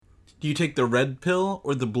Do you take the red pill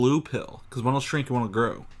or the blue pill? Because one will shrink and one will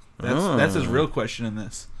grow. That's his real question in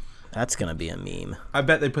this. That's going to be a meme. I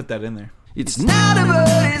bet they put that in there. It's not a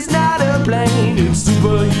bird, it's not a plane, it's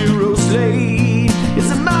Superhero Slate. It's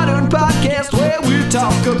a modern podcast where we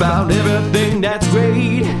talk about everything that's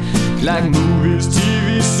great. Like movies,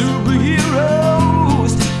 TV,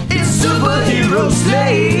 superheroes. It's Superhero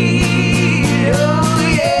Slate.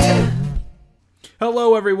 Oh yeah.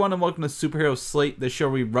 Hello everyone and welcome to Superhero Slate, the show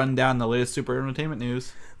where we run down the latest super entertainment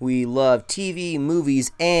news. We love TV,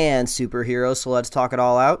 movies, and superheroes, so let's talk it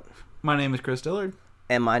all out. My name is Chris Dillard.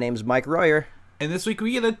 And my name's Mike Royer. And this week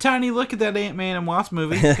we get a tiny look at that Ant-Man and Wasp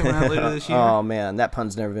movie coming out later this year. Oh man, that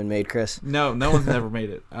pun's never been made, Chris. No one's never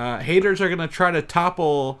made it. Haters are going to try to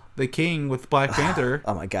topple the king with Black Panther.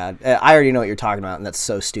 Oh my god. I already know what you're talking about, and that's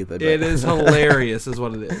so stupid. But... It is hilarious is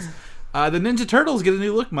what it is. The Ninja Turtles get a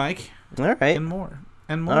new look, Mike. All right. And more.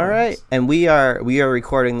 All right. And we are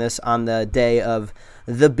recording this on the day of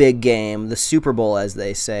the big game, the Super Bowl, as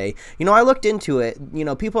they say. You know, I looked into it. You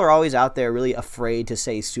know, people are always out there really afraid to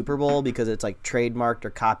say Super Bowl because it's like trademarked or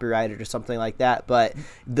copyrighted or something like that. But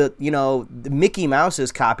the Mickey Mouse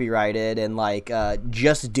is copyrighted and like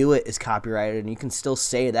Just Do It is copyrighted, and you can still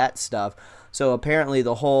say that stuff. So apparently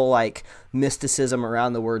the whole like mysticism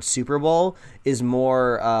around the word Super Bowl is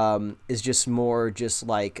just more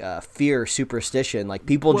like fear, superstition. Like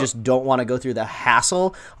people just don't want to go through the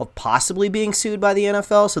hassle of possibly being sued by the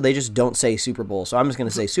NFL, so they just don't say Super Bowl. So I'm just going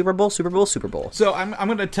to say Super Bowl, Super Bowl, Super Bowl. So I'm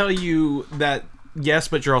going to tell you that yes,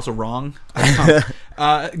 but you're also wrong.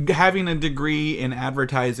 Having a degree in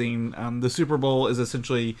advertising, the Super Bowl is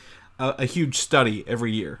essentially a huge study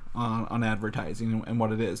every year on advertising and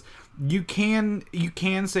what it is. You can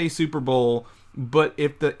say Super Bowl, but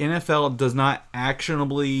if the NFL does not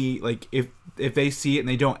actionably, like if they see it and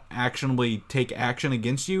they don't actionably take action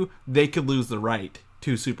against you, they could lose the right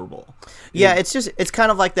to Super Bowl. Yeah, it's kind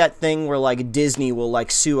of like that thing where like Disney will like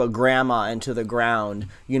sue a grandma into the ground.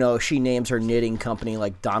 You know, she names her knitting company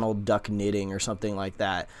like Donald Duck Knitting or something like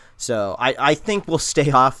that. So I think we'll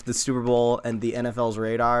stay off the Super Bowl and the NFL's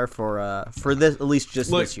radar for this, at least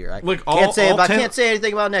just this year. I can't say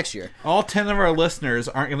anything about next year. All 10 of our listeners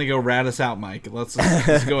aren't going to go rat us out, Mike. Let's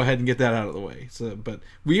go ahead and get that out of the way. So, but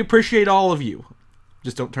we appreciate all of you.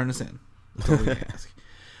 Just don't turn us in. That's all we ask.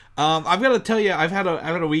 I've got to tell you, I've had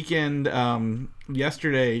a weekend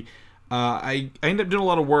yesterday. I ended up doing a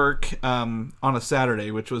lot of work on a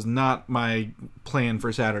Saturday, which was not my plan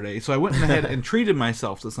for Saturday. So I went ahead and treated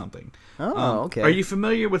myself to something. Oh, okay. Are you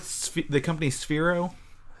familiar with the company Sphero?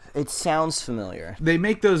 It sounds familiar. They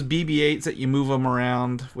make those BB-8s that you move them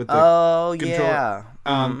around with the controller.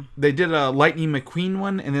 Yeah. They did a Lightning McQueen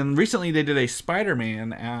one, and then recently they did a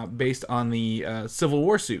Spider-Man based on the Civil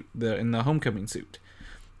War suit, in the Homecoming suit.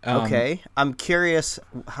 Okay, I'm curious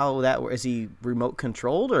how that is. He remote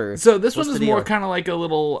controlled or? So this one is more kind of like a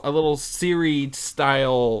little series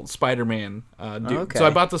style Spider-Man dude. Okay. So I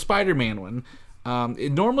bought the Spider-Man one.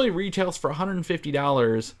 It normally retails for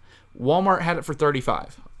 $150. Walmart had it for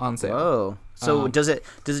 $35 on sale. Oh, so does it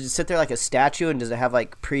sit there like a statue, and does it have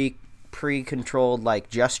like pre-controlled like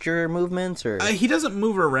gesture movements, or he doesn't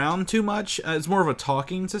move around too much. It's more of a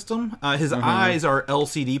talking system. His eyes are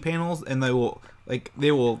LCD panels, and they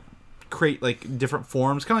will create like different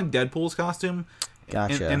forms, kind of like Deadpool's costume.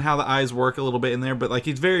 Gotcha. And how the eyes work a little bit in there, but like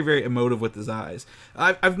he's very, very emotive with his eyes.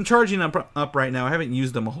 I've been charging up right now. I haven't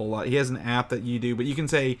used him a whole lot. He has an app that you do, but you can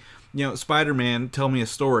say, Spider-Man, tell me a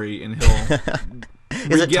story, and he'll.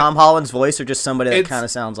 Is it Tom Holland's voice or just somebody that kind of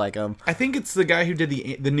sounds like him? I think it's the guy who did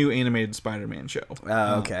the new animated Spider-Man show.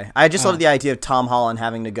 Okay. I just love the idea of Tom Holland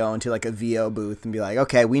having to go into like a VO booth and be like,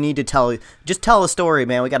 okay, we need to tell a story,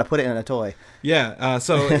 man. We got to put it in a toy. Yeah.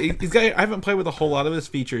 So I haven't played with a whole lot of his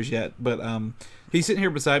features yet, but he's sitting here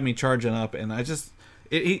beside me charging up, and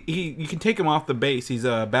you can take him off the base. He's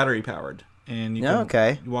battery powered, and you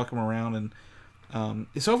can walk him around, and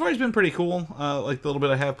so far he's been pretty cool. Like the little bit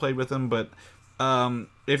I have played with him, but.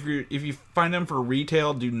 If you find them for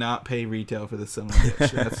retail, do not pay retail for the cinema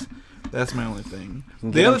dish. That's my only thing.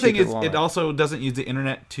 The other thing is it also doesn't use the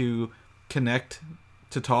internet to connect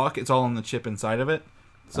to talk. It's all on the chip inside of it.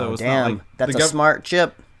 So it's not like that's a smart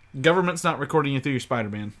chip. Government's not recording you through your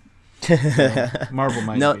Spider-Man. Marvel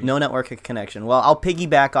might be. No network connection. Well, I'll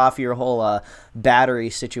piggyback off your whole battery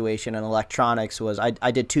situation and electronics.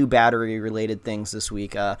 I did 2 battery related things this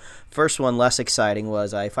week. First one, less exciting,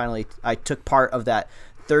 was I took part of that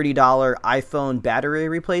 $30 iPhone battery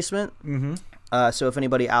replacement. Mm-hmm. So if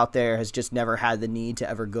anybody out there has just never had the need to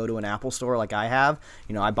ever go to an Apple store like I have,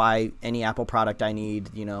 I buy any Apple product I need,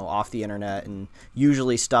 off the internet, and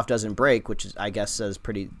usually stuff doesn't break, which is, I guess, says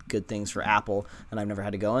pretty good things for Apple, and I've never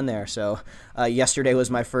had to go in there. So yesterday was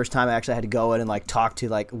my first time I actually had to go in and like talk to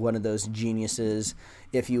like one of those geniuses,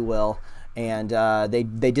 if you will. And they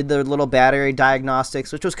did their little battery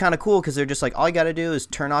diagnostics, which was kind of cool because they're just like, all you got to do is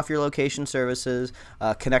turn off your location services,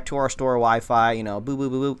 connect to our store Wi-Fi, boop, boop,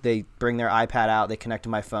 boop, boop. They bring their iPad out, they connect to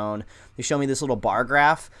my phone. They show me this little bar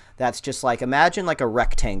graph that's just like, imagine like a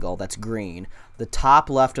rectangle that's green. The top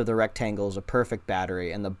left of the rectangle is a perfect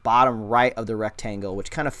battery, and the bottom right of the rectangle, which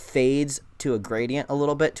kind of fades to a gradient a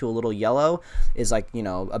little bit to a little yellow, is like,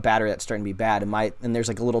 a battery that's starting to be bad. And there's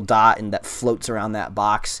like a little dot and that floats around that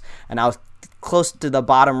box. And I was close to the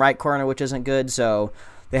bottom right corner, which isn't good. So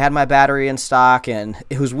they had my battery in stock, and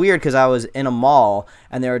it was weird because I was in a mall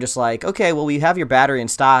and they were just like, okay, well, we have your battery in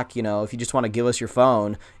stock. If you just want to give us your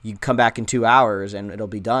phone, you can come back in 2 hours and it'll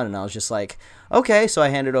be done. And I was just like, okay. So I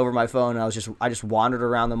handed over my phone, and I just wandered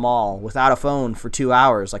around the mall without a phone for 2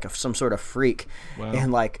 hours, like some sort of freak. Wow.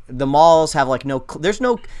 And like the malls have like I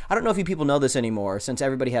don't know if you people know this anymore, since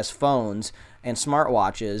everybody has phones and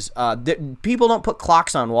smartwatches. People don't put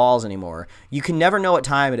clocks on walls anymore. You can never know what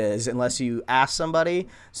time it is unless you ask somebody.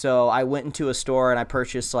 So I went into a store and I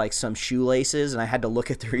purchased like some shoelaces, and I had to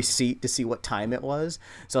look at the receipt to see what time it was.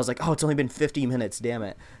 So I was like, oh, it's only been 50 minutes, damn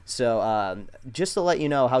it. So just to let you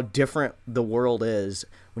know how different the world is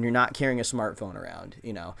when you're not carrying a smartphone around,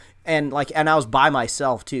 and I was by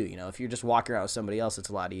myself too. If you're just walking around with somebody else, it's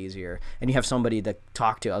a lot easier, and you have somebody to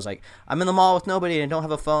talk to. I was like, I'm in the mall with nobody and I don't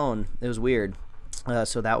have a phone. It was weird.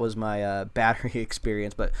 So that was my battery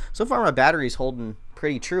experience, but so far my battery's holding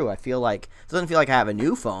pretty true. I feel like it doesn't feel like I have a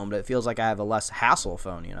new phone, but it feels like I have a less hassle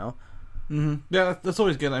phone. Mm-hmm. Yeah, that's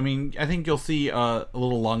always good. I mean, I think you'll see a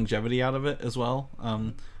little longevity out of it as well,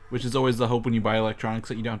 which is always the hope when you buy electronics,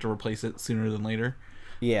 that you don't have to replace it sooner than later.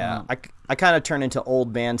 Yeah, I kind of turn into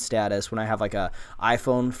old man status when I have like a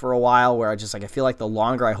iPhone for a while, where I feel like the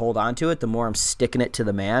longer I hold on to it, the more I'm sticking it to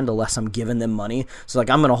the man, the less I'm giving them money. So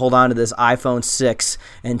like, I'm going to hold on to this iPhone 6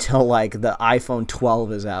 until like the iPhone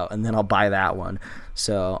 12 is out, and then I'll buy that one.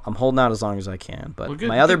 So I'm holding out as long as I can. But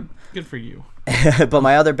well, good for you. But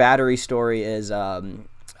my other battery story is my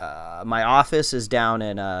office is down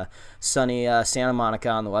in sunny Santa Monica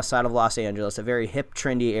on the west side of Los Angeles, a very hip,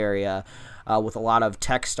 trendy area with a lot of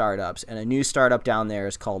tech startups. And a new startup down there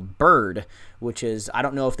is called Bird, which is, I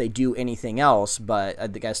don't know if they do anything else, but I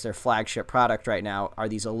guess their flagship product right now are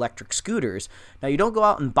these electric scooters. Now, you don't go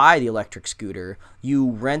out and buy the electric scooter. You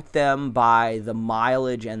rent them by the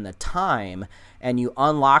mileage and the time, and you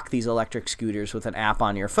unlock these electric scooters with an app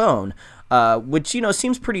on your phone, which,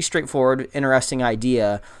 seems pretty straightforward, interesting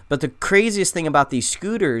idea. But the craziest thing about these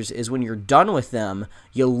scooters is when you're done with them,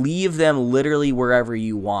 you leave them literally wherever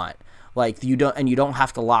you want. Like, you don't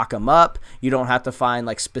have to lock them up. You don't have to find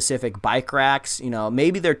like specific bike racks.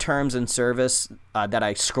 Maybe their terms and service that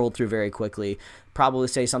I scrolled through very quickly probably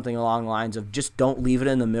say something along the lines of, just don't leave it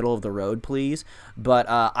in the middle of the road, please. But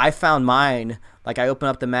I found mine, like, I opened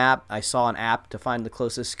up the map, I saw an app to find the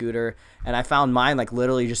closest scooter, and I found mine like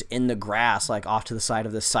literally just in the grass, like off to the side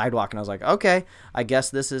of this sidewalk. And I was like, okay, I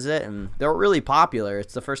guess this is it. And they were really popular.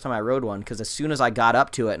 It's the first time I rode one, because as soon as I got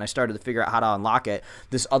up to it and I started to figure out how to unlock it,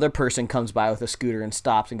 this other person comes by with a scooter and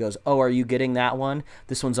stops and goes, oh, are you getting that one?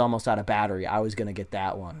 This one's almost out of battery. I was going to get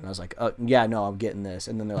that one. And I was like, oh, yeah, no, I'm getting this.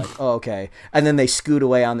 And then they're like, oh, okay. And then they scoot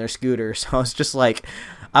away on their scooter. So I was just like,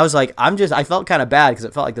 I felt kind of bad, because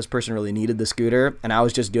it felt like this person really needed the scooter, and I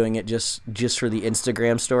was just doing it just for the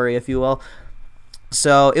Instagram story, if you will.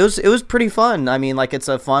 So it was pretty fun. I mean, like, it's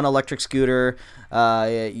a fun electric scooter.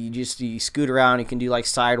 You scoot around. You can do like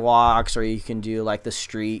sidewalks, or you can do like the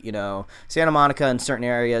street. Santa Monica in certain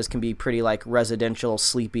areas can be pretty like residential,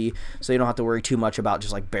 sleepy, so you don't have to worry too much about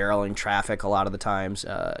just like barreling traffic a lot of the times.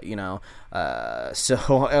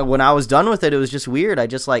 So when I was done with it, it was just weird. I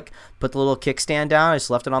just like put the little kickstand down. I just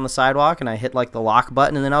left it on the sidewalk, and I hit like the lock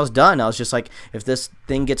button, and then I was done. I was just like, if this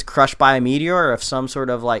thing gets crushed by a meteor, or if some sort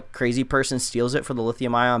of like crazy person steals it for the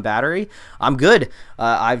lithium-ion battery, I'm good.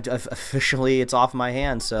 I've officially, it's off my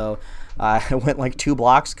hands. So I went like 2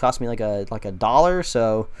 blocks, cost me like a $1,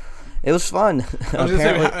 so it was fun. I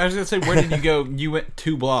was gonna say, where did you go? You went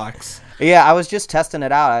 2 blocks. Yeah, I was just testing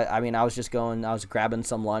it out. I was grabbing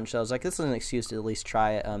some lunch. I was like, this is an excuse to at least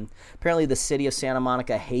try it. Apparently the city of Santa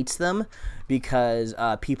Monica hates them, because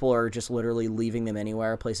people are just literally leaving them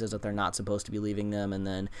anywhere, places that they're not supposed to be leaving them. And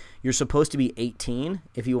then you're supposed to be 18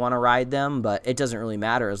 if you want to ride them, but it doesn't really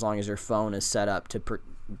matter as long as your phone is set up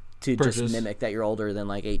to just mimic that you're older than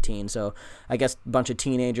like 18. So I guess a bunch of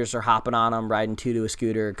teenagers are hopping on them, riding two to a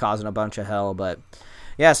scooter, causing a bunch of hell. But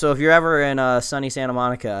yeah, so if you're ever in sunny Santa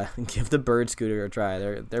Monica, give the bird scooter a try.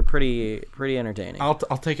 They're pretty entertaining. I'll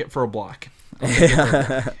take it for a block.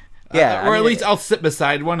 Yeah, or at least I'll sit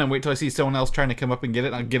beside one and wait till I see someone else trying to come up and get it.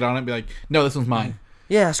 And I'll get on it and be like, "No, this one's mine."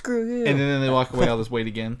 Yeah, screw you. And then they walk away. I'll just wait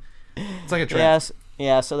again. It's like a trap. Yes.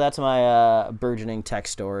 Yeah, so that's my burgeoning tech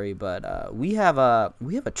story, but we have a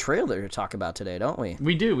trailer to talk about today, don't we?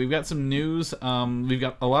 We do. We've got some news. We've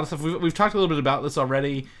got a lot of stuff. We've talked a little bit about this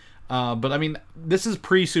already, but I mean, this is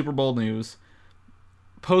pre-Super Bowl news.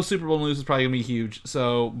 Post-Super Bowl news is probably going to be huge.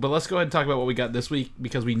 But let's go ahead and talk about what we got this week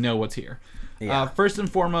because we know what's here. Yeah. First and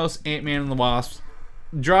foremost, Ant-Man and the Wasp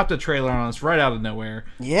dropped a trailer on us right out of nowhere.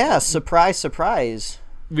 Yeah, surprise, surprise.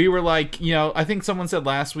 We were like, I think someone said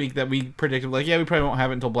last week that we predicted, like, we probably won't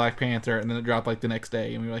have it until Black Panther, and then it dropped, like, the next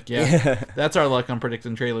day. And we were like, that's our luck on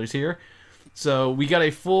predicting trailers here. So we got a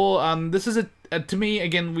full, this is to me,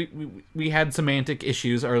 again, we had semantic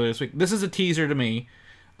issues earlier this week. This is a teaser to me.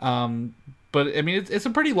 But, I mean, it's a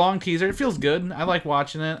pretty long teaser. It feels good. I like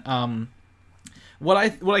watching it. What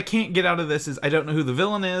I can't get out of this is I don't know who the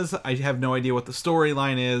villain is. I have no idea what the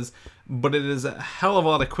storyline is. But it is a hell of a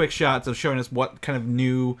lot of quick shots of showing us what kind of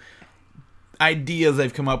new ideas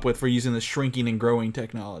they've come up with for using the shrinking and growing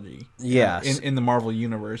technology. Yes. In the Marvel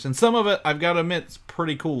universe. And some of it, I've got to admit, it's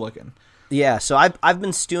pretty cool looking. Yeah, so I've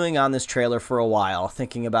been stewing on this trailer for a while,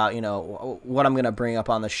 thinking about, what I'm going to bring up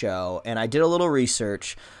on the show. And I did a little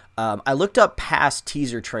research. I looked up past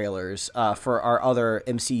teaser trailers for our other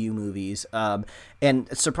MCU movies, and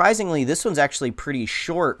surprisingly, this one's actually pretty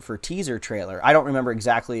short for teaser trailer. I don't remember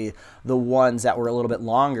exactly the ones that were a little bit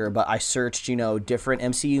longer, but I searched, different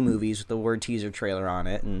MCU movies with the word teaser trailer on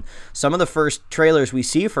it, and some of the first trailers we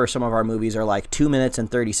see for some of our movies are like 2 minutes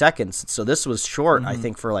and 30 seconds. So this was short, I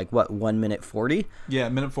think, for like, 1 minute 40? Yeah,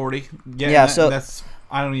 minute 40. Yeah, so that's...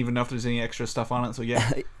 I don't even know if there's any extra stuff on it, so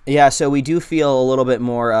yeah. Yeah, so we do feel a little bit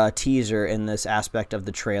more teaser in this aspect of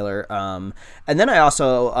the trailer. And then I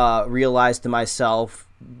also realized to myself,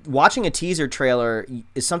 watching a teaser trailer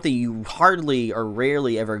is something you hardly or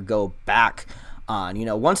rarely ever go back on.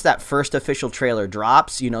 Once that first official trailer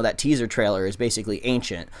drops, that teaser trailer is basically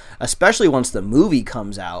ancient, especially once the movie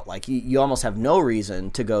comes out. Like, you almost have no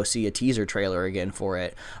reason to go see a teaser trailer again for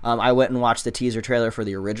it. I went and watched the teaser trailer for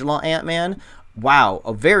the original Ant-Man. Wow,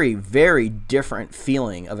 a very, very different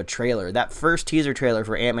feeling of a trailer. That first teaser trailer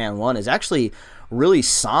for Ant-Man 1 is actually really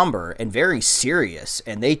somber and very serious,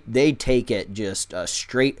 and they take it just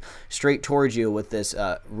straight towards you with this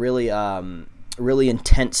really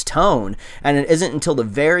intense tone. And it isn't until the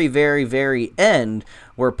very, very, very end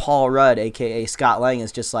where Paul Rudd, aka Scott Lang,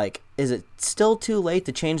 is just like, is it still too late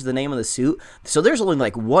to change the name of the suit? So there's only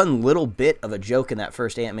like one little bit of a joke in that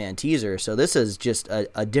first Ant-Man teaser. So this is just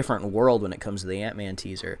a different world when it comes to the Ant-Man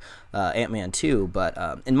teaser, Ant-Man 2.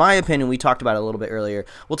 But in my opinion, we talked about it a little bit earlier.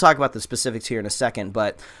 We'll talk about the specifics here in a second.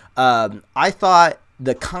 But I thought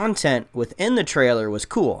the content within the trailer was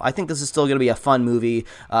cool. I think this is still going to be a fun movie.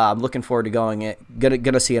 I'm looking forward to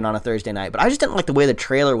gonna see it on a Thursday night. But I just didn't like the way the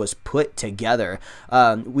trailer was put together.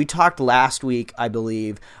 We talked last week, I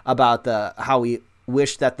believe, about how we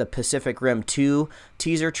wish that the Pacific Rim 2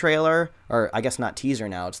 teaser trailer, or I guess not teaser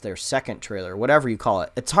now, it's their second trailer, whatever you call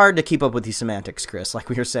it. It's hard to keep up with these semantics, Chris, like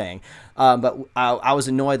we were saying. But I was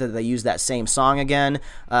annoyed that they used that same song again.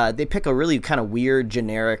 They pick a really kind of weird,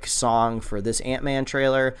 generic song for this Ant-Man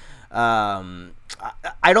trailer.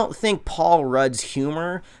 I don't think Paul Rudd's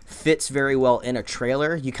humor fits very well in a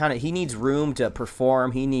trailer. He needs room to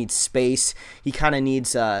perform. He needs space. He kind of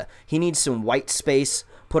needs some white space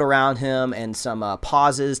put around him and some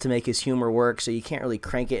pauses to make his humor work, so you can't really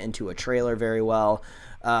crank it into a trailer very well.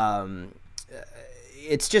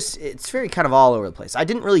 It's very kind of all over the place. I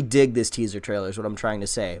didn't really dig this teaser trailer is what I'm trying to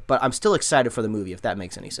say, but I'm still excited for the movie, if that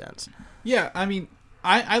makes any sense. Yeah, I mean,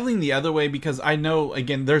 I lean the other way because I know,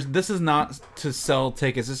 again, this is not to sell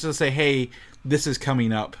tickets. It's just to say, hey, this is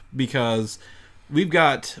coming up, because we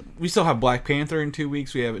still have Black Panther in 2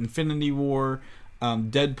 weeks. We have Infinity War,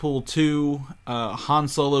 Deadpool 2, Han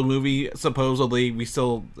Solo movie, supposedly.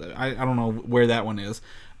 I don't know where that one is.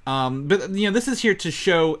 But, this is here to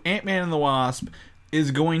show Ant-Man and the Wasp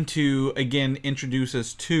is going to, again, introduce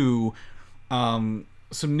us to some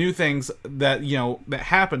new things that, that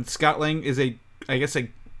happened. Scott Lang is a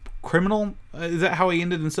criminal. Is that how he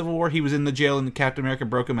ended in Civil War? He was in the jail and Captain America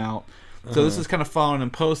broke him out. So this is kind of following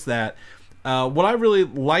and post that. What I really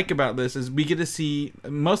like about this is we get to see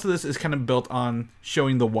most of this is kind of built on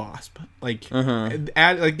showing the Wasp. We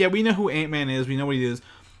know who Ant-Man is, we know what he is,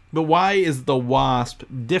 But why is the Wasp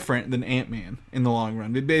different than Ant-Man in the long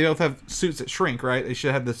run? They both have suits that shrink, right? They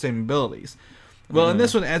should have the same abilities. Well, in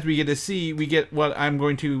this one, as we get to see, we get what I'm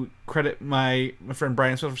going to credit my friend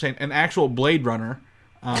Brian Smith for saying, an actual Blade Runner,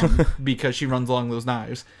 because she runs along those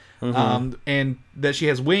knives. And that she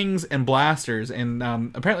has wings and blasters, and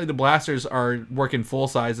apparently the blasters are working full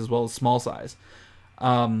size as well as small size.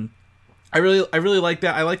 I really like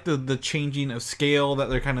that. I like the changing of scale that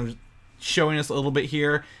they're kind of showing us a little bit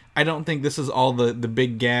here. I don't think this is all the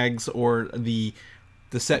big gags or the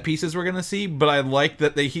set pieces we're gonna see, but I like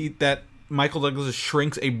that that Michael Douglas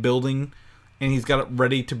shrinks a building and he's got it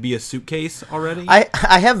ready to be a suitcase already.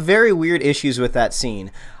 I have very weird issues with that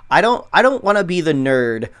scene. I don't want to be the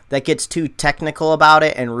nerd that gets too technical about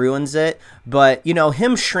it and ruins it, but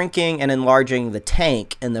him shrinking and enlarging the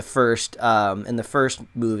tank in the first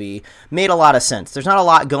movie made a lot of sense. There's not a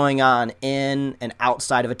lot going on in and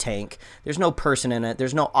outside of a tank. There's no person in it.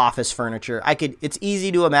 There's no office furniture. It's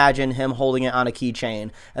easy to imagine him holding it on a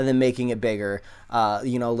keychain and then making it bigger,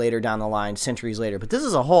 later down the line, centuries later. But this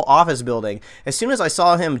is a whole office building. As soon as I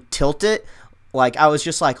saw him tilt it, I was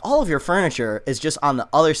just like, all of your furniture is just on the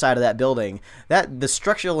other side of that building. The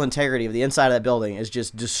structural integrity of the inside of that building is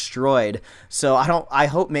just destroyed. So I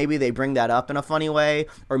hope maybe they bring that up in a funny way,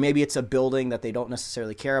 or maybe it's a building that they don't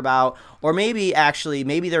necessarily care about, or maybe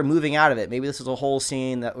they're moving out of it. Maybe this is a whole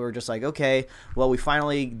scene that we're just like, okay, well,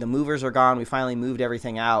 the movers are gone. We finally moved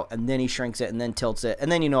everything out, and then he shrinks it and then tilts it. And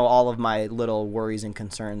then, all of my little worries and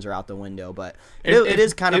concerns are out the window. But it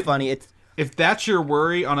is kind of funny. If that's your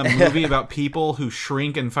worry on a movie about people who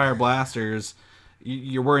shrink and fire blasters,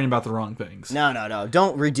 you're worrying about the wrong things. No.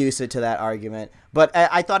 Don't reduce it to that argument. But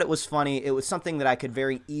I thought it was funny. It was something that I could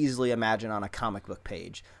very easily imagine on a comic book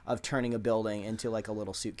page of turning a building into like a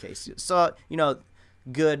little suitcase. So,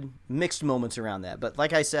 good mixed moments around that. But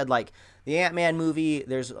like I said, the Ant-Man movie,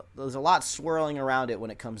 there's a lot swirling around it when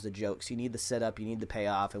it comes to jokes. You need the setup, you need the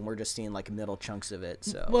payoff, and we're just seeing middle chunks of it.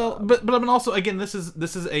 So but I mean also, again, this is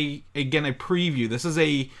a preview. This is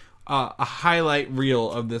a highlight reel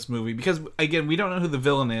of this movie, because again, we don't know who the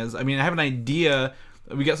villain is. I mean, I have an idea.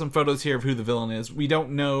 We got some photos here of who the villain is. We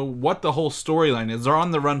don't know what the whole storyline is. They're on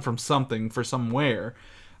the run from something for somewhere.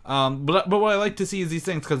 But what I like to see is these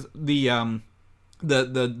things, because the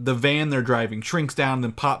van they're driving shrinks down and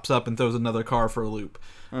then pops up and throws another car for a loop.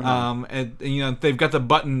 And they've got the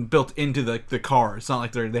button built into the car. It's not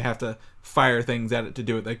like they have to fire things at it to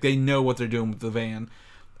do it. They know what they're doing with the van.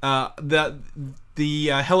 The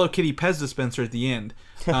Hello Kitty Pez dispenser at the end,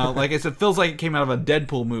 like I said, feels like it came out of a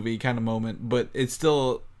Deadpool movie kind of moment, but it's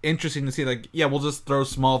still interesting to see. We'll just throw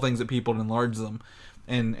small things at people and enlarge them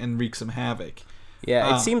and wreak some havoc.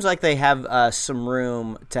 Yeah, it seems like they have some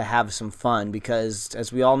room to have some fun, because,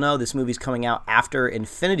 as we all know, this movie's coming out after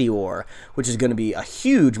Infinity War, which is going to be a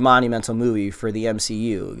huge monumental movie for the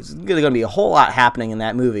MCU. There's going to be a whole lot happening in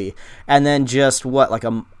that movie. And then just,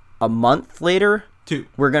 a month later? 2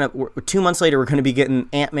 months later, we're going to be getting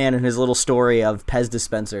Ant-Man and his little story of Pez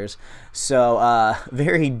dispensers. So,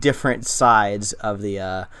 very different sides of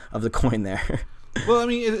the coin there. Well, I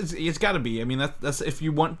mean, it's got to be. I mean, that's if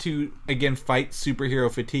you want to, again, fight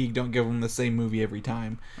superhero fatigue, don't give them the same movie every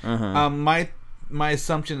time. My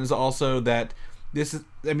assumption is also that this is.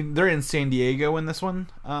 I mean, they're in San Diego in this one.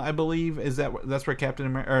 I believe that's where Captain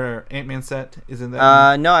America or Ant-Man set is in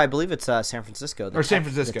that. No, I believe it's San Francisco. San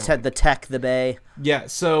Francisco. The Bay. Yeah.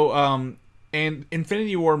 So, and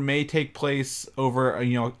Infinity War may take place over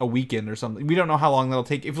a weekend or something. We don't know how long that'll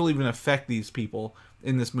take. If it'll even affect these people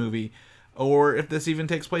in this movie, or if this even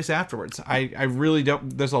takes place afterwards. I really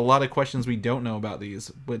don't. There's a lot of questions we don't know about these,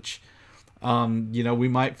 which, we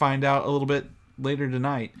might find out a little bit later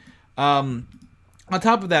tonight. On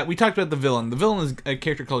top of that, we talked about the villain. The villain is a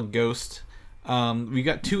character called Ghost. We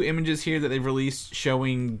got 2 images here that they've released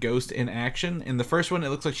showing Ghost in action. In the first one, it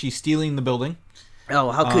looks like she's stealing the building.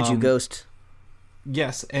 Oh, how could you, Ghost?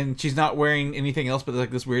 Yes, and she's not wearing anything else but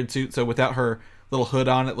this weird suit. So without her little hood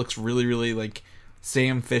on, it looks really, really like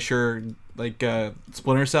Sam Fisher,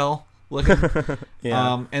 Splinter Cell looking.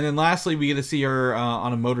 Yeah. And then lastly, we get to see her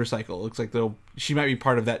on a motorcycle. It looks like she might be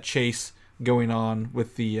part of that chase going on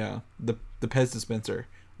with the Pez dispenser.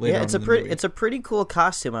 Yeah, it's a pretty cool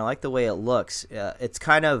costume. I like the way it looks. It's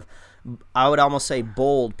kind of, I would almost say,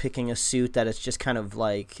 bold, picking a suit that is just kind of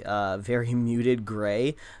very muted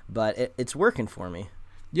gray, but it's working for me.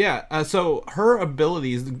 Yeah, so her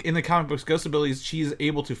abilities, in the comic books, Ghost abilities, she's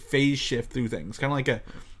able to phase shift through things. Kind of like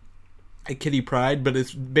a Kitty Pryde, but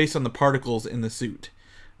it's based on the particles in the suit.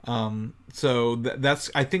 So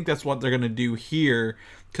I think that's what they're going to do here,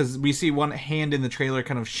 because we see one hand in the trailer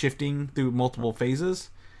kind of shifting through multiple phases.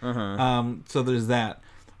 So there's that.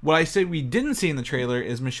 What I said we didn't see in the trailer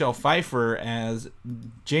is Michelle Pfeiffer as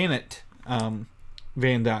Janet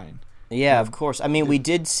Van Dyne. Yeah, of course. I mean, we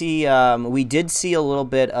did see a little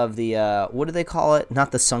bit of the what do they call it?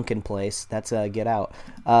 Not the sunken place. That's Get Out.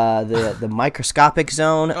 The microscopic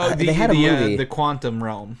zone. Oh, they had a movie. The quantum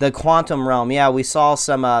realm. The quantum realm. Yeah, we saw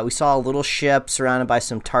some. We saw a little ship surrounded by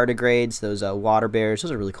some tardigrades. Those water bears.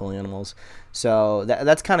 Those are really cool animals. So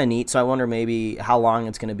that's kind of neat. So I wonder maybe how long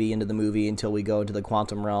it's going to be into the movie until we go into the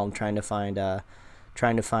quantum realm, trying to find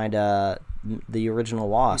the original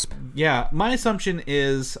Wasp. Yeah, my assumption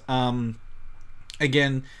is,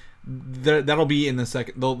 again, that'll be in the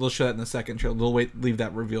second. They'll show that in the second trailer. They'll leave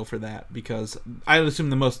that reveal for that, because I would assume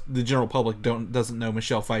the general public doesn't know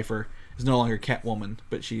Michelle Pfeiffer is no longer Catwoman,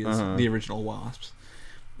 but she is the original Wasp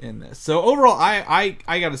in this. So overall, I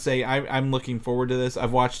gotta say I'm looking forward to this.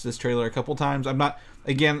 I've watched this trailer a couple times. I'm not,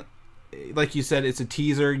 again, like you said, it's a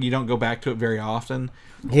teaser. You don't go back to it very often.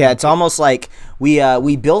 Yeah, it's almost like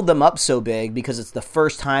we build them up so big because it's the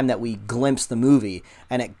first time that we glimpse the movie,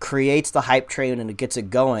 and it creates the hype train and it gets it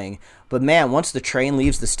going. But man, once the train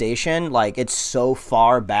leaves the station, like, it's so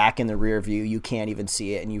far back in the rear view you can't even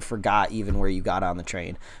see it, and you forgot even where you got on the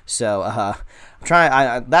train. So I'm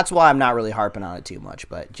trying. That's why I'm not really harping on it too much.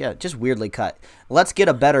 But yeah, just weirdly cut. Let's get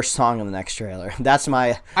a better song in the next trailer. That's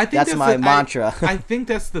my mantra. I think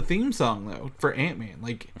that's the theme song though for Ant-Man.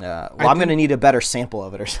 Like, I'm gonna need a better sample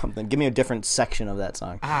of it or something. Give me a different section of that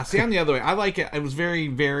song. See, I'm the other way. I like it. It was very,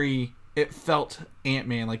 very. It felt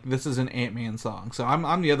Ant-Man, like this is an Ant-Man song. So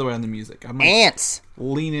I'm the other way on the music. I'm like, ants.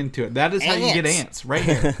 Lean into it. That is how you get ants right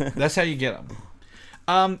here. That's how you get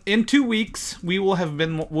them. In 2 weeks, we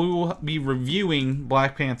will be reviewing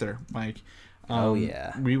Black Panther, Mike. Oh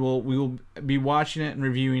yeah. We will be watching it and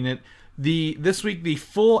reviewing it. This week, the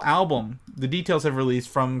full album, the details have released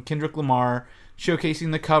from Kendrick Lamar,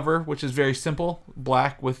 showcasing the cover, which is very simple,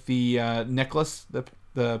 black with the necklace,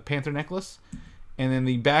 the Panther necklace. And then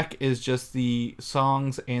the back is just the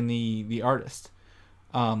songs and the artist.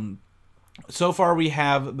 So far we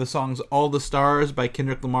have the songs All the Stars by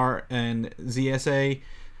Kendrick Lamar and ZSA.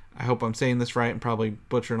 I hope I'm saying this right. I'm probably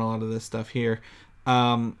butchering a lot of this stuff here.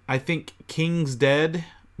 I think King's Dead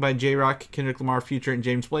by J-Rock, Kendrick Lamar, Future, and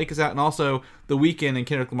James Blake is out. And also The Weeknd and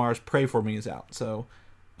Kendrick Lamar's Pray For Me is out. So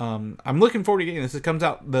I'm looking forward to getting this. It comes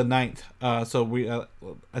out the 9th. So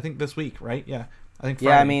I think this week, right? Yeah. I think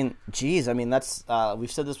Friday. Yeah, I mean, geez, that's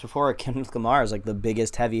we've said this before. Kendrick Lamar is like the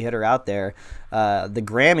biggest heavy hitter out there. The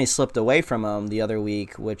Grammy slipped away from him the other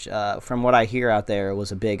week, which, from what I hear out there,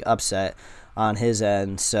 was a big upset on his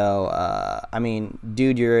end. So, I mean,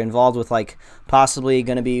 dude, you're involved with like possibly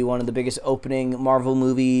going to be one of the biggest opening Marvel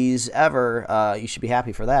movies ever. You should be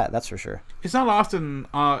happy for that. That's for sure. It's not often,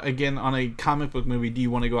 again, on a comic book movie, do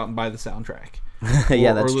you want to go out and buy the soundtrack?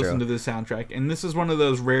 Yeah, that's true. Or listen true. to the soundtrack. And this is one of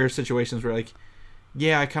those rare situations where, like,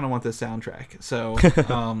 yeah, I kind of want this soundtrack. So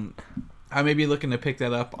I may be looking to pick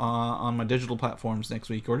that up on my digital platforms next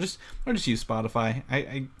week, or just use Spotify.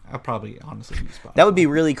 I'll probably honestly use Spotify. That would be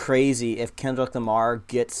really crazy if Kendrick Lamar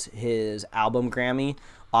gets his album Grammy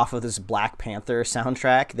off of this Black Panther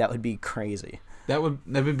soundtrack. That would be crazy. That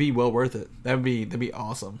would be well worth it. That'd be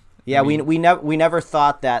awesome. Yeah, I mean, we never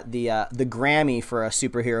thought that the Grammy for a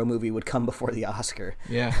superhero movie would come before the Oscar.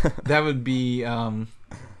 Yeah, that would be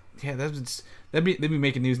That'd be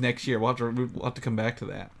making news next year. We'll have to come back to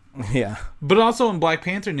that. Yeah. But also in Black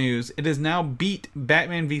Panther news, it has now beat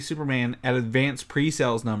Batman v Superman at advanced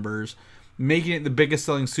pre-sales numbers, making it the biggest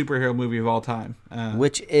selling superhero movie of all time.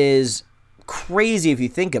 Which is crazy if you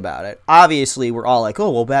think about it. Obviously, we're all like,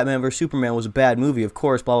 oh, well, Batman vs Superman was a bad movie, of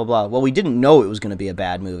course, blah, blah, blah. Well, we didn't know it was going to be a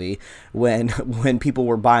bad movie when people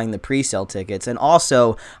were buying the pre-sale tickets. And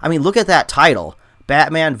also, I mean, look at that title.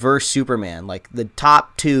 Batman vs. Superman, like the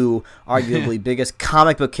top two arguably biggest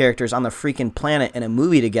comic book characters on the freaking planet in a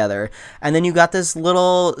movie together. And then you got this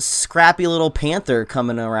little scrappy little panther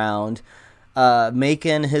coming around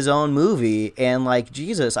making his own movie. And like,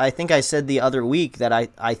 Jesus, I think I said the other week that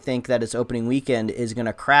I think that its opening weekend is going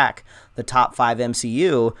to crack the top 5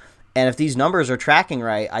 MCU. And if these numbers are tracking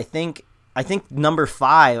right, I think number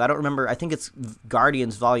 5, I don't remember, I think it's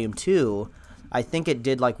Guardians Volume 2. I think it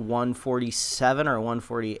did like 147 or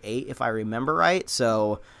 148 if I remember right.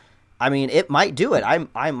 So, I mean, it might do it.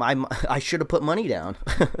 I should have put money down.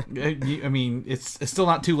 I mean, it's still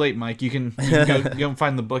not too late, Mike. You can go and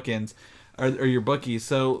find the bookends or your bookies.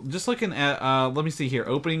 So, just looking at let me see here.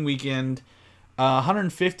 Opening weekend,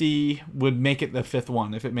 150 would make it the 5th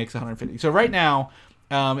one if it makes 150. So right now,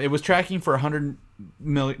 it was tracking for 100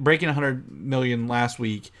 million, breaking 100 million last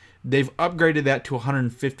week. They've upgraded that to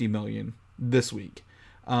 150 million. This week.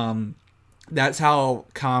 That's how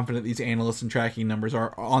confident these analysts and tracking numbers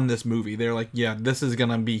are on this movie. They're like, yeah, this is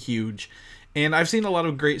gonna be huge. And I've seen a lot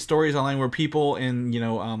of great stories online where people in,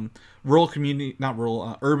 urban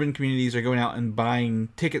communities are going out and buying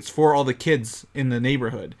tickets for all the kids in the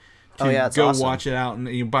neighborhood to go awesome. Watch it out, and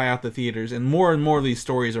you buy out the theaters. And more of these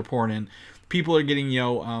stories are pouring in. People are getting,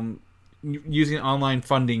 using online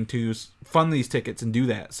funding to fund these tickets and do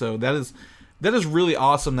that. So that is really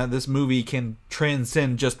awesome that this movie can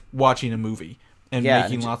transcend just watching a movie and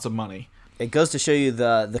making lots of money. It goes to show you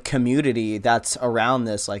the community that's around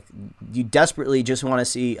this. Like, you desperately just want to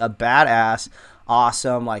see a badass,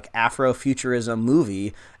 awesome, like Afrofuturism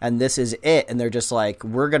movie, and this is it. And they're just like,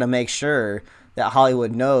 we're going to make sure that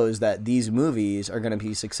Hollywood knows that these movies are going to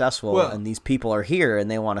be successful, and these people are here and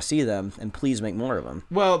they want to see them, and please make more of them.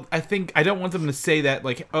 Well, I don't want them to say that,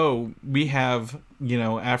 like, oh, we have,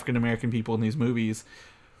 African American people in these movies,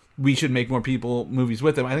 we should make more movies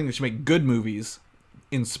with them. I think they should make good movies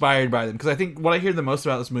inspired by them, because I think what I hear the most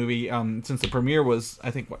about this movie, since the premiere was,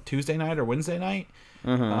 I think, Tuesday night or Wednesday night,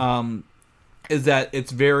 is that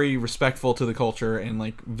it's very respectful to the culture and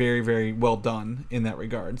like very, very well done in that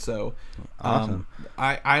regard. So awesome.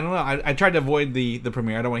 I don't know. I tried to avoid the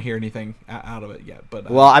premiere. I don't want to hear anything out of it yet. But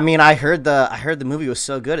well, I mean, I heard the movie was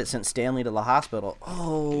so good it sent Stanley to the hospital.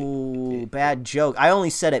 Oh, bad joke. I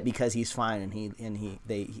only said it because he's fine and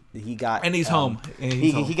he got and he's home.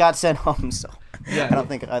 He got sent home. So yeah, I don't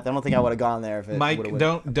think I would have gone there if it. Mike,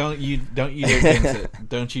 don't you dare jinx it.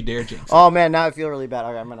 Don't you dare jinx it. Oh man, now I feel really bad.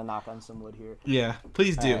 All right, I'm gonna knock on some wood here. Yeah,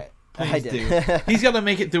 please do. Right. Please do. He's got to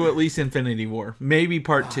make it through at least Infinity War, maybe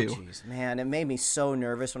part 2. Geez, man, it made me so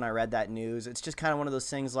nervous when I read that news. It's just kind of one of those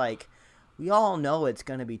things like, we all know it's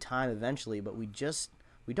going to be time eventually, but we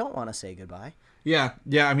don't want to say goodbye. Yeah.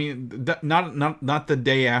 I mean, not the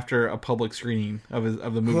day after a public screening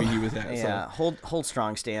of the movie he was at. Yeah, so. Hold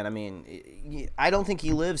strong, Stan. I mean, I don't think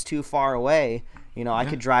he lives too far away. I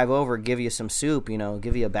could drive over, give you some soup,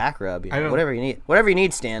 give you a back rub, whatever you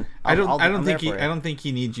need, Stan. I don't think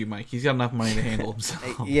he needs you, Mike. He's got enough money to handle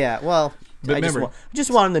himself. Yeah, well, but I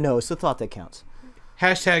just want him to know. It's the thought that counts.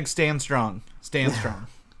 # stand strong. Stand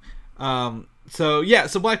strong.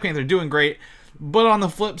 So Black Panther doing great, but on the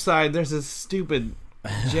flip side, there's this stupid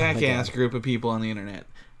jackass group of people on the internet.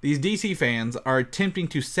 These DC fans are attempting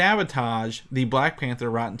to sabotage the Black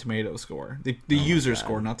Panther Rotten Tomatoes score, the user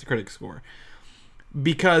score, not the critic score.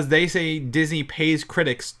 Because they say Disney pays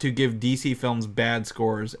critics to give DC films bad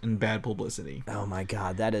scores and bad publicity. Oh my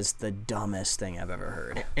god, that is the dumbest thing I've ever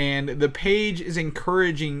heard. And the page is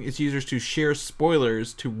encouraging its users to share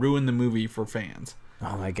spoilers to ruin the movie for fans.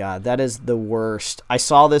 Oh my god, that is the worst. I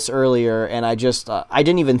saw this earlier and I just I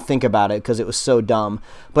didn't even think about it because it was so dumb.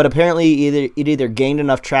 But apparently it either gained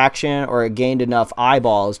enough traction or it gained enough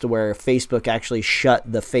eyeballs to where Facebook actually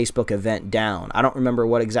shut the Facebook event down. I don't remember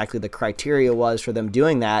what exactly the criteria was for them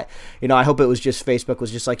doing that. I hope it was just Facebook was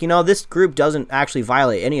just like, this group doesn't actually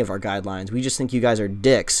violate any of our guidelines. We just think you guys are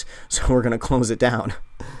dicks, so we're going to close it down.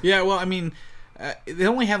 Yeah, well, I mean, they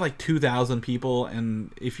only had like 2,000 people,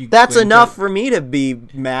 and if you that's enough for me to be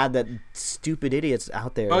mad that stupid idiots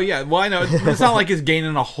out there. Oh yeah, well I know it's not like it's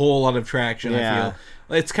gaining a whole lot of traction. Yeah. I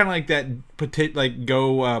feel it's kind of like that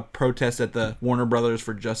protest at the Warner Brothers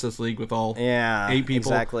for Justice League with all 8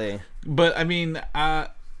 people. Exactly. But I mean,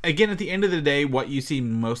 again, at the end of the day, what you see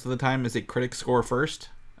most of the time is a critic score first,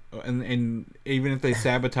 and even if they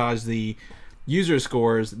sabotage the user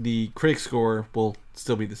scores, the critic score will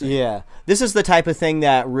still be the same. Yeah. This is the type of thing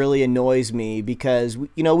that really annoys me because,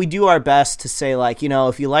 we do our best to say, like,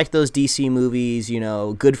 if you like those DC movies,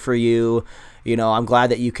 good for you. I'm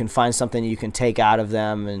glad that you can find something you can take out of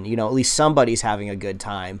them and, at least somebody's having a good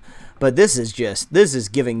time. But this is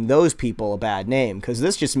giving those people a bad name because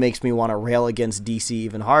this just makes me want to rail against DC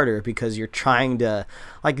even harder because you're trying to,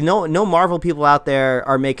 like, no Marvel people out there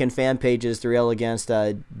are making fan pages to rail against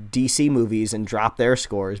DC movies and drop their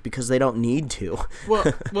scores because they don't need to. Well,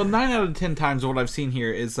 9 out of 10 times what I've seen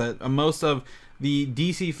here is that most of the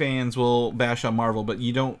DC fans will bash on Marvel, but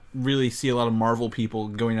you don't really see a lot of Marvel people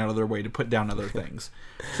going out of their way to put down other things.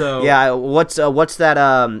 So yeah, what's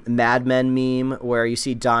that Mad Men meme where you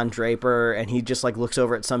see Don Draper and he just like looks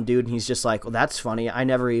over at some dude and he's just like, well, that's funny. I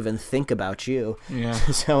never even think about you. Yeah.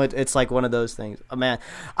 So it's like one of those things. Oh, man,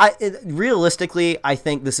 realistically, I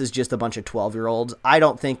think this is just a bunch of 12-year-olds. I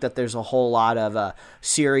don't think that there's a whole lot of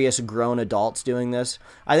serious grown adults doing this.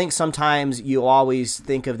 I think sometimes you always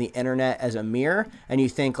think of the internet as a mirror and you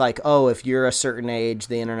think like, oh, if you're a certain age,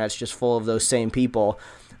 the internet's just full of those same people.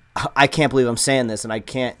 I can't believe I'm saying this, and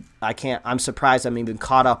I'm surprised I'm even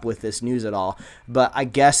caught up with this news at all. But I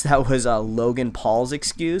guess that was Logan Paul's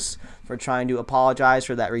excuse for trying to apologize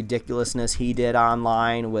for that ridiculousness he did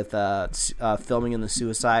online with filming in the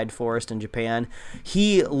suicide forest in Japan.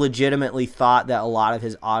 He legitimately thought that a lot of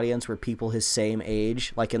his audience were people his same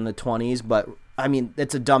age, like in the 20s. But, I mean,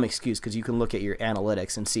 it's a dumb excuse because you can look at your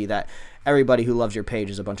analytics and see that everybody who loves your page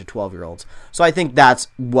is a bunch of 12-year-olds. So I think that's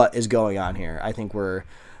what is going on here. I think we're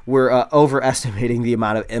overestimating the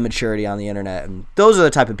amount of immaturity on the internet, and those are the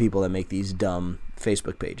type of people that make these dumb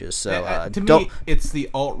Facebook pages. So to me, it's the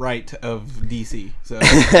alt-right of DC. So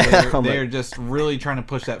they're just really trying to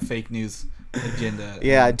push that fake news agenda.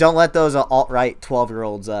 Yeah, don't let those alt-right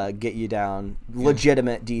 12-year-olds get you down.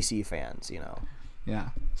 Legitimate DC fans, you know. Yeah.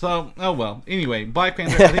 So, oh well. Anyway, Black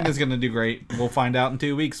Panther, I think is going to do great. We'll find out in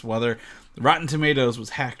 2 weeks whether Rotten Tomatoes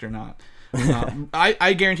was hacked or not.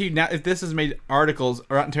 I guarantee you now, if this has made articles,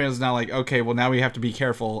 Rotten Tomatoes is now like, okay, well now we have to be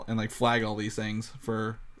careful and like flag all these things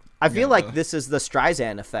for. I feel like this is the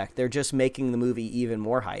Streisand effect. They're just making the movie even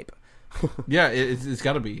more hype. Yeah, it's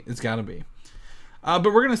got to be. It's got to be. But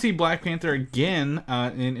we're gonna see Black Panther again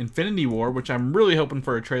in Infinity War, which I'm really hoping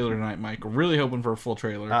for a trailer tonight, Mike. Really hoping for a full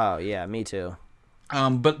trailer. Oh yeah, me too.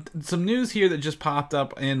 But some news here that just popped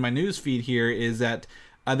up in my news feed here is that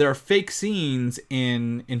there are fake scenes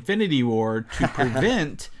in Infinity War to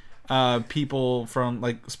prevent people from,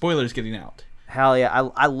 like, spoilers getting out. Hell yeah,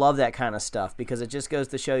 I love that kind of stuff because it just goes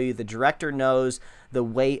to show you the director knows the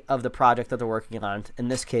weight of the project that they're working on. In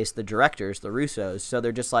this case, the directors, the Russos. So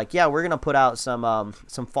they're just like, yeah, we're going to put out some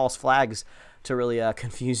false flags to really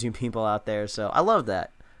confuse you people out there. So I love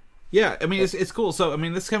that. Yeah, I mean, it's cool. So, I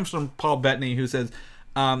mean, this comes from Paul Bettany, who says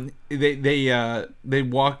they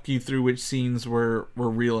walked you through which scenes were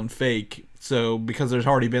real and fake. So, because there's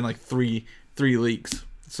already been, like, three leaks.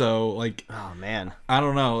 So, like... Oh, man. I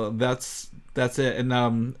don't know. That's it. And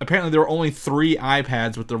apparently there were only 3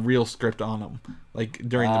 iPads with the real script on them, like,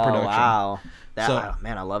 during the production. Wow.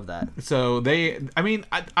 Man, I love that. So,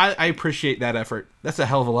 I appreciate that effort. That's a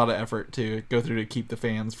hell of a lot of effort to go through to keep the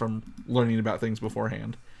fans from learning about things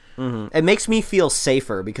beforehand. Mm-hmm. It makes me feel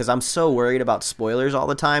safer because I'm so worried about spoilers all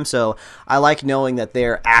the time. So I like knowing that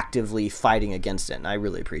they're actively fighting against it, and I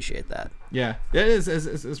really appreciate that. Yeah, it is.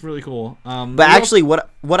 It's really cool. But actually,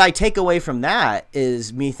 what I take away from that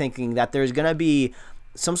is me thinking that there's going to be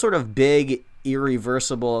some sort of big,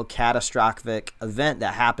 irreversible, catastrophic event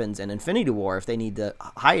that happens in Infinity War if they need to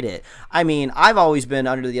hide it. I mean, I've always been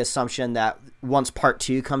under the assumption that once Part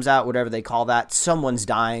 2 comes out, whatever they call that, someone's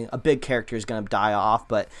dying. A big character is going to die off,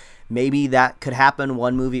 but maybe that could happen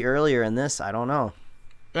one movie earlier in this. I don't know.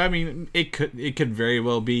 I mean, it could very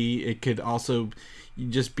well be. It could also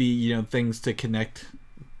just be, you know, things to connect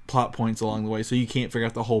plot points along the way, so you can't figure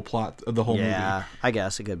out the whole plot of the whole movie. Yeah, I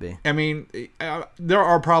guess it could be. I mean, there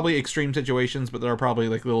are probably extreme situations, but there are probably,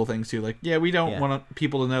 like, little things too. Like, yeah, we don't want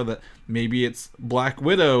people to know that maybe it's Black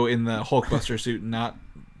Widow in the Hulkbuster suit, and not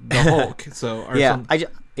the Hulk. So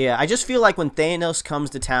I just feel like when Thanos comes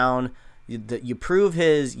to town, you prove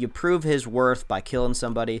his worth by killing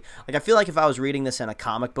somebody. Like, I feel like if I was reading this in a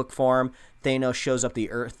comic book form, Thanos shows up the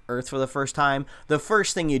Earth for the first time, the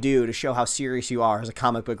first thing you do to show how serious you are as a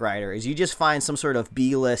comic book writer is you just find some sort of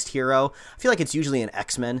B-list hero. I feel like it's usually an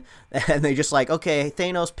X-Men, and they just like, okay,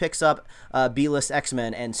 Thanos picks up B-list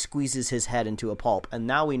X-Men and squeezes his head into a pulp, and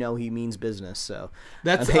now we know he means business. So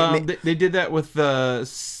that's they did that with the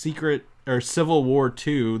Civil War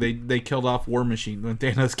 2. They killed off War Machine when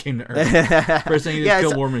Thanos came to Earth. First thing he did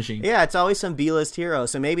kill War Machine. Yeah, it's always some B-list hero.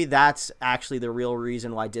 So maybe that's actually the real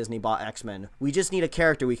reason why Disney bought X-Men. We just need a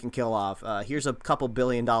character we can kill off. Here's a couple $1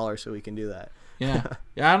 billion so we can do that. Yeah,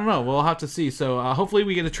 I don't know. We'll have to see. So hopefully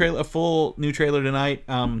we get a full new trailer tonight.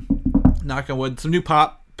 Knock on wood. Some new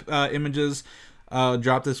pop images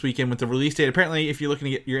dropped this weekend with the release date. Apparently, if you're looking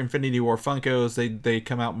to get your Infinity War Funkos, they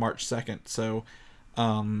come out March 2nd. So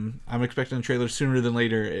I'm expecting a trailer sooner than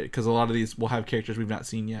later because a lot of these will have characters we've not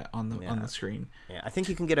seen yet on the screen. Yeah, I think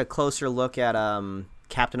you can get a closer look at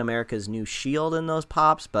Captain America's new shield in those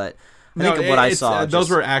pops, but I think what I saw... those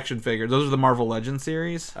were action figures. Those are the Marvel Legends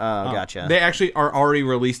series. Oh, gotcha. They actually are already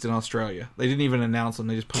released in Australia. They didn't even announce them.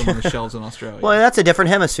 They just put them on the shelves in Australia. Well, that's a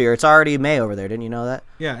different hemisphere. It's already May over there. Didn't you know that?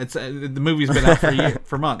 Yeah, it's the movie's been out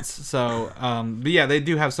for months. So, but yeah, they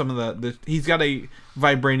do have some of the... He's got a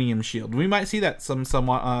vibranium shield. We might see that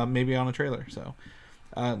somewhat maybe on a trailer. So,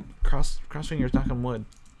 cross fingers, knock on wood.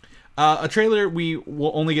 A trailer we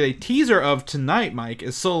will only get a teaser of tonight, Mike,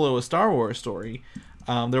 is Solo: A Star Wars Story.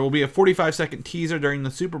 There will be a 45-second teaser during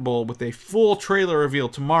the Super Bowl with a full trailer reveal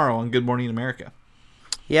tomorrow on Good Morning America.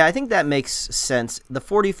 Yeah, I think that makes sense. The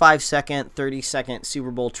 45-second, 30-second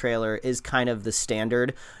Super Bowl trailer is kind of the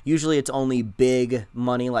standard. Usually it's only big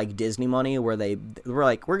money like Disney money where we're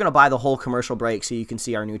like, we're going to buy the whole commercial break so you can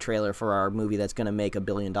see our new trailer for our movie that's going to make $1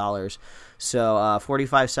 billion. So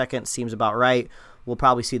 45 seconds seems about right. We'll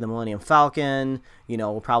probably see the Millennium Falcon.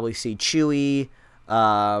 We'll probably see Chewie.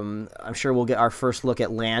 I'm sure we'll get our first look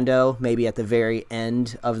at Lando, maybe at the very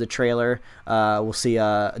end of the trailer. We'll see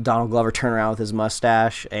Donald Glover turn around with his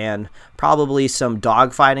mustache, and probably some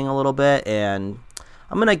dogfighting a little bit. And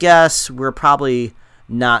I'm going to guess we're probably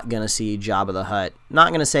not going to see Jabba the Hutt. Not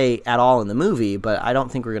going to say at all in the movie, but I don't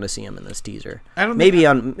think we're going to see him in this teaser. Maybe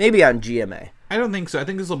on GMA. I don't think so. I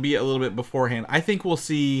think this will be a little bit beforehand. I think we'll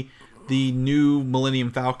see the new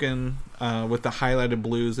Millennium Falcon with the highlighted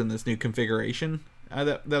blues in this new configuration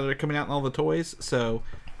that are coming out in all the toys. So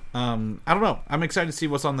I don't know. I'm excited to see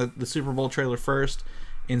what's on the Super Bowl trailer first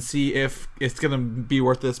and see if it's going to be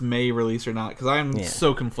worth this May release or not, because I'm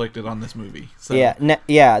so conflicted on this movie. So.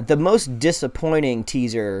 Yeah. The most disappointing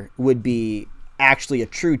teaser would be actually a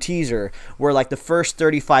true teaser where like the first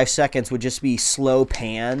 35 seconds would just be slow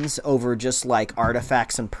pans over just like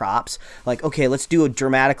artifacts and props. Like, okay, let's do a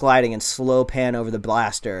dramatic lighting and slow pan over the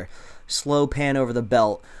blaster, slow pan over the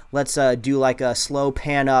belt. Let's do like a slow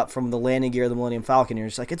pan up from the landing gear of the Millennium Falcon. You're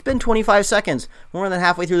just like, it's been 25 seconds. More than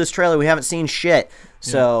halfway through this trailer, we haven't seen shit.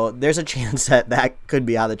 So there's a chance that could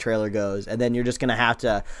be how the trailer goes. And then you're just going to have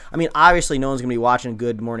to... I mean, obviously no one's going to be watching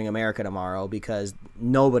Good Morning America tomorrow because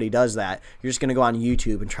nobody does that. You're just going to go on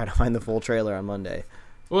YouTube and try to find the full trailer on Monday.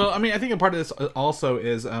 Well, I mean, I think a part of this also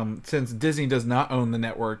is since Disney does not own the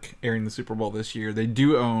network airing the Super Bowl this year, they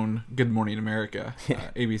do own Good Morning America,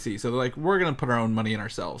 ABC. So they're like, we're going to put our own money in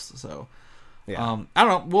ourselves. So, I don't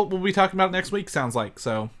know. We'll be talking about it next week, sounds like.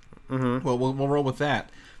 So, we'll roll with that.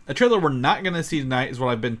 A trailer we're not going to see tonight is what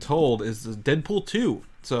I've been told is Deadpool 2.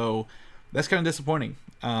 So, that's kind of disappointing.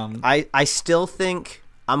 I still think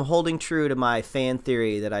I'm holding true to my fan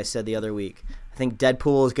theory that I said the other week. I think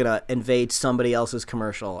Deadpool is going to invade somebody else's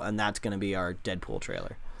commercial, and that's going to be our Deadpool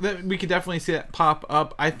trailer. We could definitely see that pop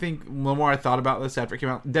up. I think the more I thought about this after it came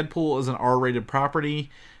out, Deadpool is an R-rated property.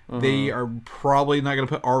 They are probably not going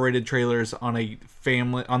to put R-rated trailers on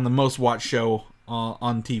the most watched show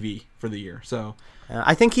on TV for the year. So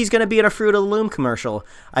I think he's going to be in a Fruit of the Loom commercial.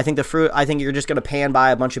 I think you're just going to pan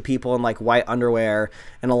by a bunch of people in like white underwear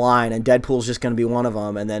in a line, and Deadpool's just going to be one of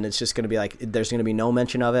them, and then it's just going to be like there's going to be no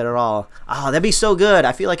mention of it at all. Oh, that'd be so good.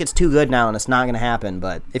 I feel like it's too good now, and it's not going to happen.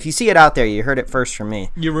 But if you see it out there, you heard it first from me.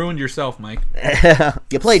 You ruined yourself, Mike.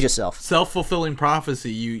 You played yourself. Self-fulfilling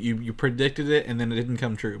prophecy. You predicted it, and then it didn't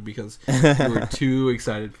come true because you were too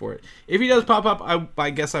excited for it. If he does pop up,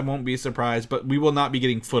 I guess I won't be surprised, but we will not be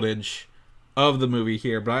getting footage of the movie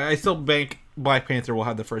here, but I still bank Black Panther will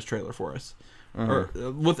have the first trailer for us, or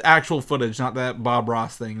with actual footage, not that Bob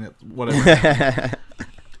Ross thing. That whatever.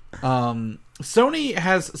 Sony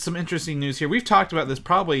has some interesting news here. We've talked about this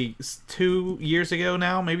probably 2 years ago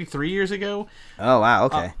now, maybe 3 years ago. Oh wow,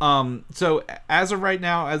 okay. So as of right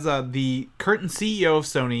now, as the current CEO of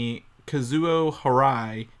Sony, Kazuo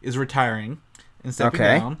Hirai, is retiring and stepping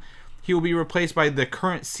down, he will be replaced by the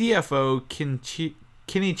current CFO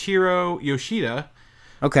Kenichiro Yoshida.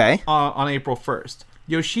 On April 1st.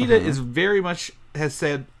 Yoshida is very much has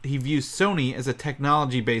said he views Sony as a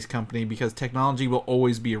technology-based company because technology will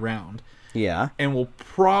always be around. Yeah. And will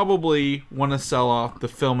probably want to sell off the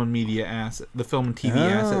film and media asset, the film and TV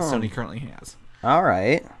assets Sony currently has. All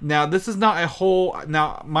right. Now, this is not a whole...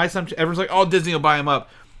 Now, my assumption... Everyone's like, oh, Disney will buy him up.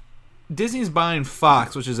 Disney's buying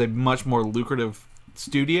Fox, which is a much more lucrative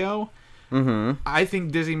studio. I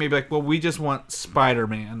think Disney may be like, well, we just want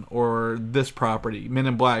Spider-Man or this property, Men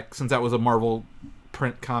in Black, since that was a Marvel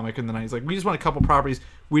print comic in the 90s. Like, we just want a couple properties.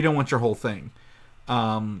 We don't want your whole thing.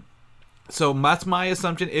 So that's my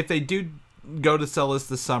assumption. If they do go to sell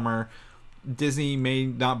this summer, Disney may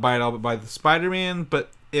not buy it all, but buy the Spider-Man.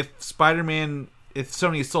 But if Sony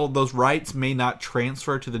sold those rights, may not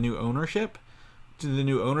transfer to the new ownership, to the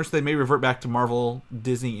new owners, they may revert back to Marvel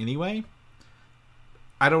Disney anyway.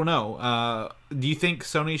 I don't know. Do you think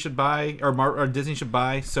Sony should buy or Disney should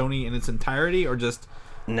buy Sony in its entirety, or just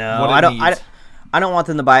no? I don't want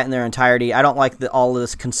them to buy it in their entirety. I don't like all of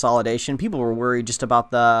this consolidation. People were worried just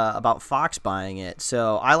about Fox buying it.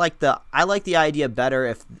 So I like the idea better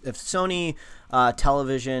if Sony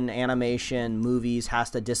television, animation, movies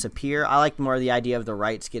has to disappear. I like more the idea of the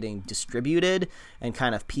rights getting distributed and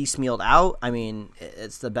kind of piecemealed out. I mean,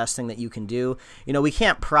 it's the best thing that you can do. We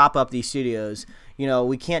can't prop up these studios.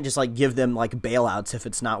 we can't just like give them like bailouts if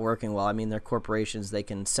it's not working well. I mean, they're corporations; they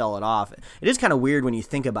can sell it off. It is kind of weird when you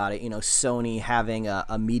think about it. Sony having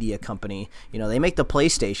a media company. They make the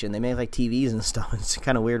PlayStation, they make like TVs and stuff. It's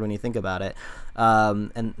kind of weird when you think about it.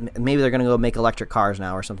 And maybe they're gonna go make electric cars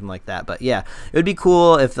now or something like that. But yeah, it would be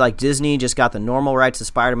cool if like Disney just got the normal rights to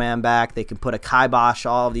Spider-Man back. They could put a kibosh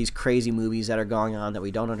all of these crazy movies that are going on that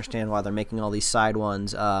we don't understand why they're making all these side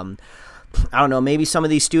ones. I don't know, maybe some of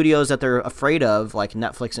these studios that they're afraid of, like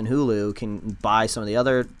Netflix and Hulu, can buy some of the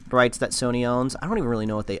other rights that Sony owns. I don't even really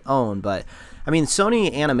know what they own, but I mean,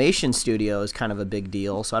 Sony Animation Studio is kind of a big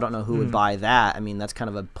deal, so I don't know who would buy that. I mean, that's kind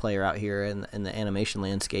of a player out here in the animation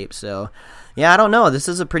landscape. So, yeah, I don't know. This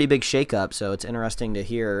is a pretty big shakeup, so it's interesting to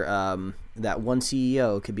hear that one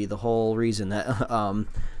CEO could be the whole reason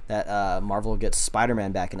that Marvel gets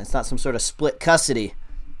Spider-Man back, and it's not some sort of split custody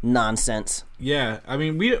nonsense. Yeah, I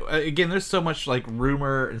mean, again, there's so much like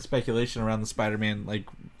rumor and speculation around the Spider-Man like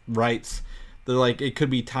rights. They're like, it could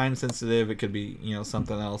be time sensitive, it could be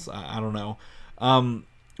something else. I don't know.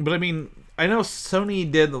 But I mean, I know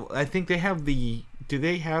Sony did. I think they have the. Do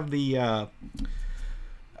they have the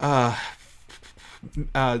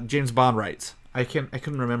James Bond rights? I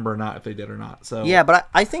couldn't remember or not if they did or not. So yeah, but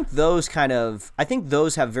I think those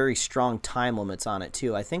have very strong time limits on it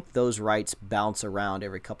too. I think those rights bounce around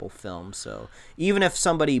every couple films. So even if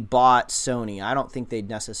somebody bought Sony, I don't think they'd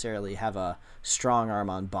necessarily have a strong arm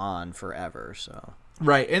on Bond forever. So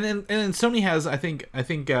right, and then Sony has I think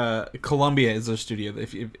Columbia is their studio.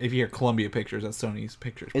 If you hear Columbia Pictures, that's Sony's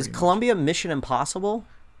Pictures. Is Columbia Mission Impossible?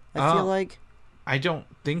 I feel like. I don't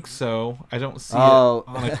think so. I don't see it on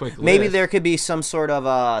a quick list. Maybe there could be some sort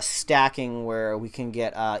of stacking where we can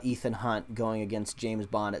get Ethan Hunt going against James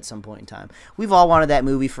Bond at some point in time. We've all wanted that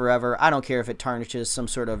movie forever. I don't care if it tarnishes some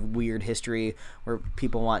sort of weird history where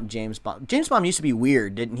people want James Bond. James Bond used to be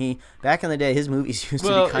weird, didn't he? Back in the day, his movies used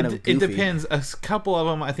to be kind of goofy. It depends. A couple of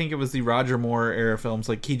them, I think it was the Roger Moore era films,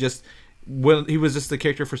 like when he was just the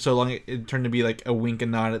character for so long, it turned to be like a wink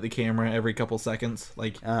and nod at the camera every couple seconds.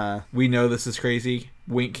 Like, we know this is crazy,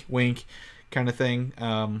 wink, wink, kind of thing.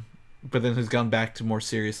 But then has gone back to more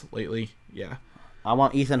serious lately. Yeah. I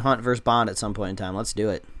want Ethan Hunt versus Bond at some point in time. Let's do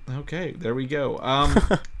it. Okay, there we go.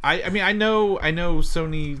 I mean, I know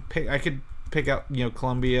Sony. I could pick out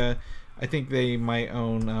Columbia. I think they might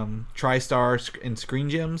own TriStar and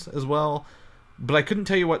Screen Gems as well. But I couldn't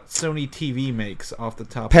tell you what Sony TV makes off the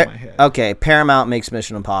top of my head. Okay, Paramount makes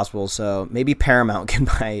Mission Impossible, so maybe Paramount can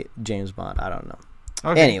buy James Bond. I don't know.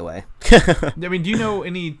 Okay. Anyway. I mean, do you know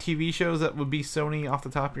any TV shows that would be Sony off the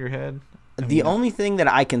top of your head? The only thing that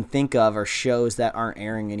I can think of are shows that aren't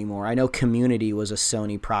airing anymore. I know Community was a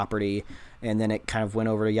Sony property, and then it kind of went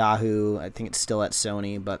over to Yahoo. I think it's still at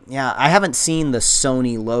Sony. But, yeah, I haven't seen the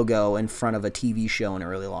Sony logo in front of a TV show in a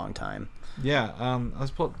really long time. Yeah, let's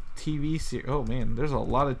pull up TV series. Oh man, there's a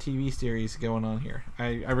lot of TV series going on here.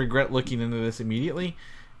 I regret looking into this immediately.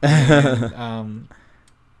 And,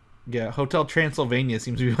 yeah, Hotel Transylvania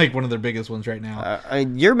seems to be like one of their biggest ones right now.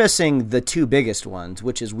 You're missing the two biggest ones,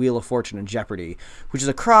 which is Wheel of Fortune and Jeopardy, which is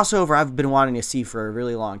a crossover I've been wanting to see for a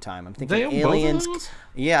really long time. I'm thinking aliens.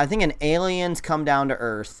 Yeah, I think aliens come down to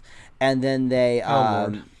Earth, and then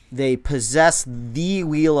they possess the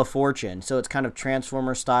Wheel of Fortune. So it's kind of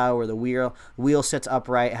Transformer style where the wheel sits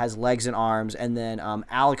upright, has legs and arms, and then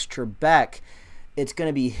Alex Trebek, it's going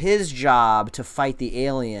to be his job to fight the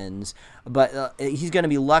aliens, but he's going to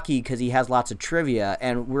be lucky because he has lots of trivia,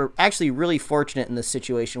 and we're actually really fortunate in this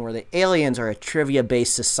situation where the aliens are a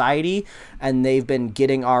trivia-based society, and they've been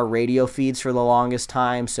getting our radio feeds for the longest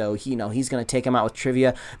time, so he's going to take them out with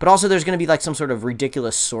trivia, but also there's going to be like some sort of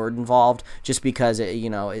ridiculous sword involved, just because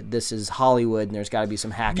this is Hollywood, and there's got to be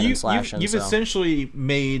some hacking and slashing. You've essentially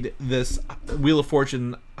made this Wheel of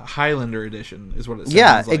Fortune Highlander edition, is what it sounds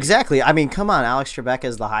like. Yeah, exactly. I mean, come on, Alex Trebek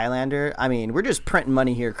as the Highlander. I mean, we're just printing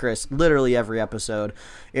money here, Chris. Literally every episode.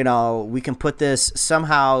 We can put this,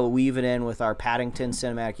 somehow weave it in with our Paddington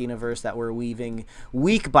cinematic universe that we're weaving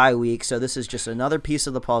week by week. So this is just another piece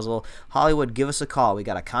of the puzzle. Hollywood, give us a call. We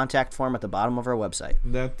got a contact form at the bottom of our website.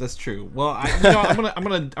 That's true. Well,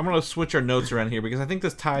 I'm gonna switch our notes around here because I think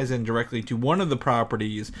this ties in directly to one of the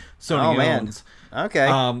properties Sony owns.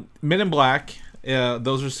 Okay. Men in Black.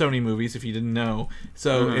 Those are Sony movies, if you didn't know.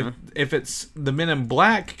 So if it's the Men in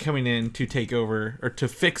Black coming in to take over or to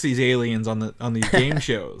fix these aliens on these game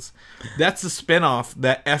shows, that's the spinoff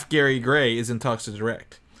that F. Gary Gray is in talks to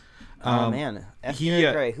direct. Man, F.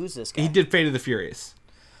 Gary Gray, who's this guy? He did Fate of the Furious.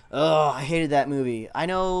 Oh, I hated that movie. I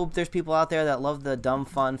know there's people out there that love the dumb,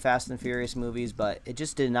 fun Fast and Furious movies, but it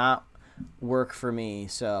just did not work for me.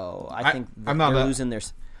 So I think they're losing their.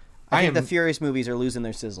 I think the Furious movies are losing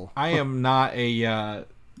their sizzle. I am not a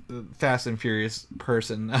Fast and Furious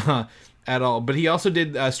person at all. But he also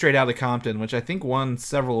did Straight Outta Compton, which I think won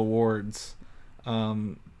several awards.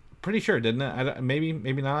 Pretty sure, didn't it?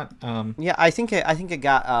 Maybe not. Yeah, I think it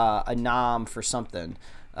got a nom for something.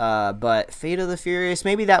 But Fate of the Furious,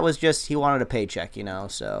 maybe that was just he wanted a paycheck,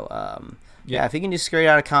 So yeah, if he can do Straight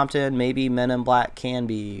Outta Compton, maybe Men in Black can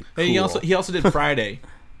be cool. He also did Friday.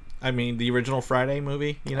 I mean, the original Friday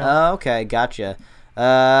movie. Okay, gotcha.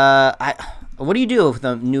 What do you do with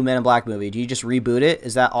the new Men in Black movie? Do you just reboot it?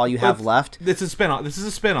 Is that all you have left? This is a spinoff. This is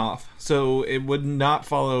a spinoff, so it would not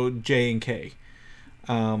follow J and K.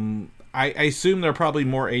 I assume there are probably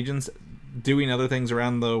more agents doing other things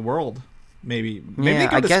around the world. Maybe they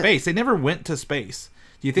go to space. They never went to space.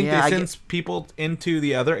 Do you think they send people into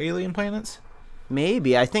the other alien planets?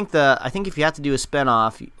 Maybe. I think if you have to do a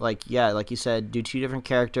spinoff, like you said, do 2 different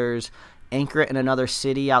characters, anchor it in another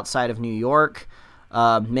city outside of New York.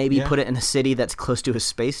 Maybe put it in a city that's close to a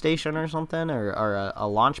space station or something, or a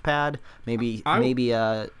launch pad. Maybe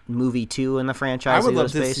a movie 2 in the franchise. I would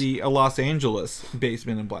love to see a Los Angeles based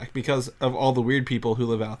Men in Black because of all the weird people who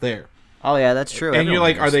live out there. Oh yeah, that's true. And you're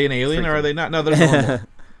like, are they an alien or are they not? No, they're normal.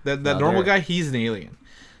 that normal guy, he's an alien.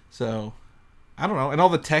 So I don't know. And all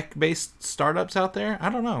the tech based startups out there, I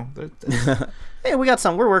don't know. Hey,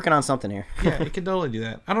 we're working on something here. Yeah, it could totally do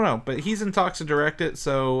that. I don't know, but he's in talks to direct it,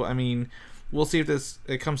 so I mean, we'll see if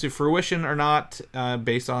it comes to fruition or not,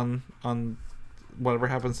 based on whatever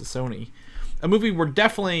happens to Sony. A movie we're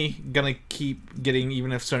definitely gonna keep getting,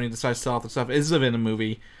 even if Sony decides to sell off the stuff, is the Venom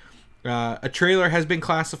movie. A trailer has been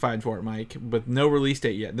classified for it, Mike, with no release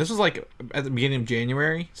date yet. This was like at the beginning of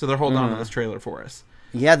January, so they're holding on to this trailer for us.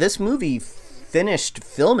 Yeah, this movie finished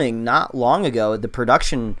filming not long ago. The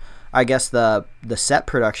production, I guess the set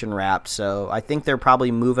production wrapped, so I think they're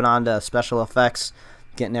probably moving on to special effects,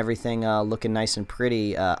 getting everything looking nice and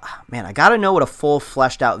pretty. Man, I gotta know what a full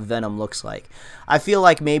fleshed out Venom looks like. I feel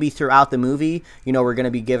like maybe throughout the movie, we're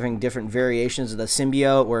gonna be giving different variations of the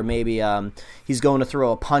symbiote, where maybe he's going to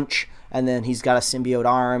throw a punch and then he's got a symbiote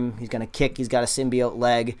arm, he's gonna kick, he's got a symbiote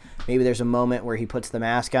leg. Maybe there's a moment where he puts the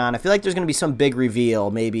mask on. I feel like there's gonna be some big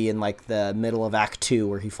reveal, maybe in like the middle of Act 2,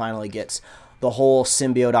 where he finally gets the whole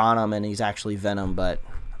symbiote on him and he's actually Venom. But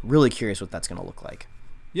I'm really curious what that's gonna look like.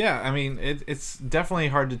 Yeah, I mean, it's definitely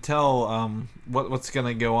hard to tell what's going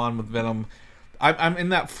to go on with Venom. I'm in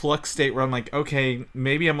that flux state where I'm like, okay,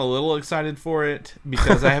 maybe I'm a little excited for it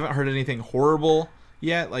because I haven't heard anything horrible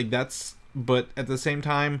yet. But at the same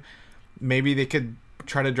time, maybe they could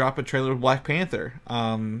try to drop a trailer with Black Panther.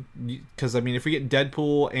 Because, I mean, if we get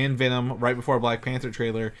Deadpool and Venom right before a Black Panther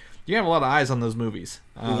trailer, you have a lot of eyes on those movies.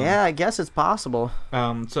 Yeah, I guess it's possible.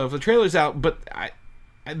 So if the trailer's out, but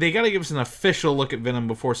they got to give us an official look at Venom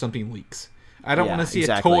before something leaks. I don't want to see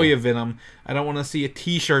a toy of Venom. I don't want to see a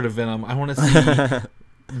T-shirt of Venom. I want to see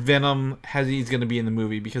Venom as he's going to be in the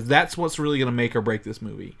movie, because that's what's really going to make or break this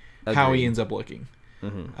movie. Agreed. How he ends up looking.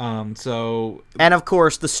 Mm-hmm. And of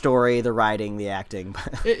course the story, the writing, the acting.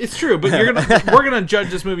 It's true, but we're gonna judge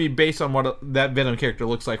this movie based on what that Venom character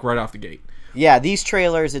looks like right off the gate. Yeah, these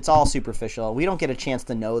trailers, it's all superficial. We don't get a chance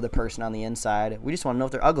to know the person on the inside. We just want to know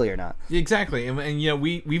if they're ugly or not. Exactly, and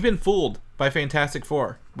we've been fooled by Fantastic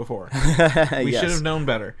Four before. We should have known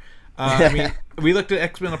better. I mean, we looked at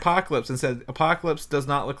X-Men Apocalypse and said Apocalypse does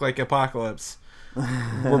not look like Apocalypse.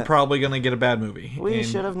 We're probably going to get a bad movie. We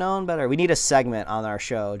should have known better. We need a segment on our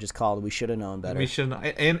show just called "We Should Have Known Better." We should.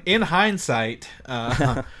 In hindsight,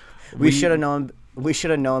 we should have known. We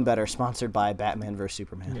should have known better. Sponsored by Batman vs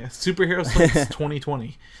Superman. Yeah, Superhero Slates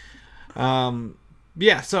 2020.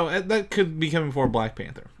 Yeah, so that could be coming for Black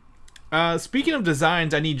Panther. Speaking of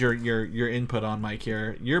designs, I need your input on, Mike,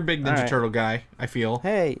 here. You're a big Ninja Turtle guy, I feel.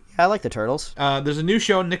 Hey, I like the Turtles. There's a new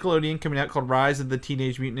show on Nickelodeon coming out called Rise of the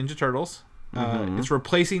Teenage Mutant Ninja Turtles. It's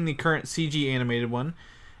replacing the current CG animated one.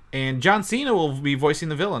 And John Cena will be voicing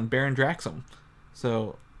the villain, Baron Draxum.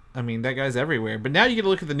 So, I mean, that guy's everywhere. But now you get to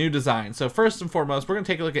look at the new design. So first and foremost, we're going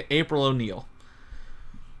to take a look at April O'Neil.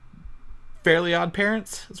 Fairly Odd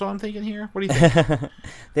Parents is what I'm thinking here. What do you think?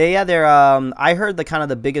 They're I heard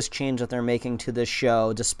the biggest change that they're making to this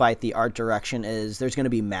show, despite the art direction, is there's going to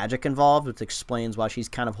be magic involved, which explains why she's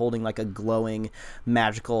kind of holding like a glowing,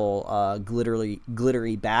 magical,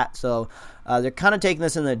 glittery bat. So they're kind of taking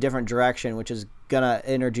this in a different direction, which is gonna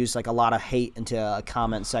introduce like a lot of hate into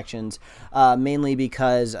comment sections, mainly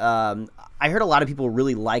because I heard a lot of people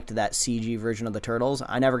really liked that CG version of the Turtles.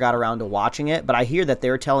 I never got around to watching it, but I hear that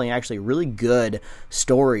they're telling actually really good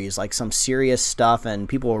stories, like some serious stuff, and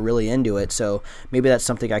people were really into it. So maybe that's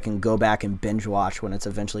something I can go back and binge watch when it's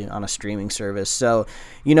eventually on a streaming service. So,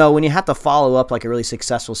 when you have to follow up like a really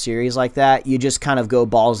successful series like that, you just kind of go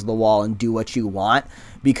balls to the wall and do what you want,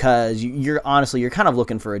 because you're kind of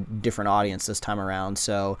looking for a different audience this time around.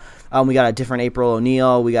 So we got a different April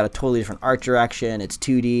O'Neil. We got a totally different art direction. It's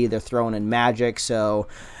 2D. They're throwing in magic. So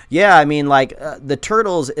yeah, I mean, like the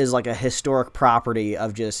Turtles is like a historic property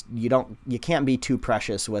of just you can't be too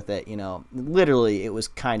precious with it. Literally, it was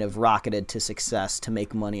kind of rocketed to success to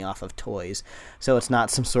make money off of toys. So it's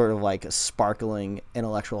not some sort of like a sparkling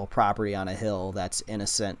intellectual property on a hill that's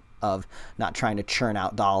innocent of not trying to churn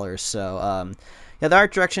out dollars. So yeah, the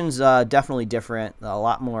art direction's definitely different. A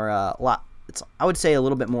lot more, I would say a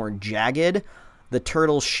little bit more jagged. The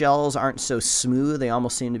turtle shells aren't so smooth. They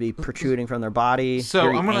almost seem to be protruding from their body. So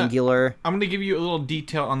very angular. I'm gonna give you a little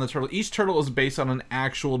detail on the turtle. Each turtle is based on an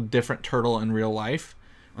actual different turtle in real life.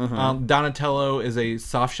 Mm-hmm. Donatello is a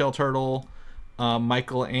soft shell turtle.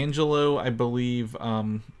 Michelangelo, I believe,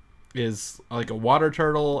 is like a water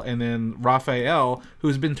turtle, and then Raphael,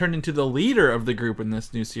 who's been turned into the leader of the group in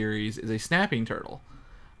this new series, is a snapping turtle.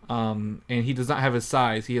 And he does not have his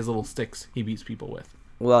size. He has little sticks he beats people with.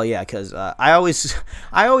 Well, yeah, because I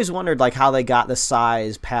always wondered like how they got the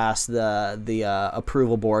size past the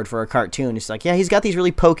approval board for a cartoon. It's like, yeah, he's got these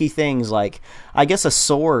really pokey things, like I guess a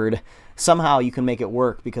sword. Somehow you can make it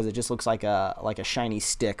work because it just looks like a shiny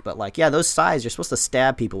stick. But like, yeah, those size, you're supposed to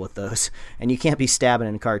stab people with those, and you can't be stabbing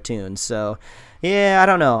in cartoons. So yeah, I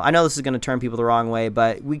don't know. I know this is going to turn people the wrong way,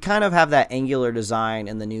 but we kind of have that angular design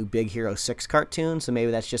in the new Big Hero 6 cartoon. So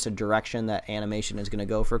maybe that's just a direction that animation is going to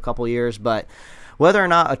go for a couple years. But whether or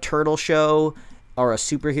not a turtle show or a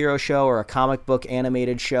superhero show or a comic book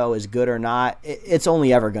animated show is good or not, it's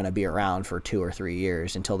only ever going to be around for 2 or 3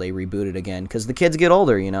 years until they reboot it again, because the kids get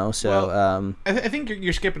older, So well, I think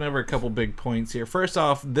you're skipping over a couple big points here. First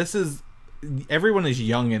off, everyone is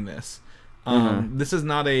young in this. This is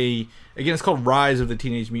not again, it's called Rise of the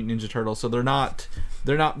Teenage Mutant Ninja Turtles, so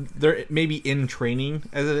they're maybe in training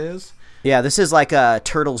as it is. Yeah, this is like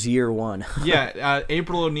Turtles Year 1. Yeah,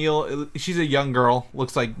 April O'Neil, she's a young girl,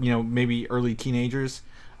 looks like, maybe early teenagers.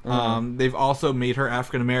 They've also made her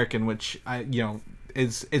African American, which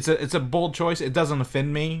it's a bold choice. It doesn't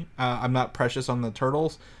offend me. I'm not precious on the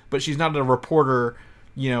Turtles, but she's not a reporter,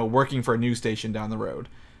 working for a news station down the road.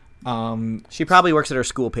 She probably works at her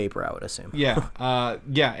school paper, I would assume. Yeah,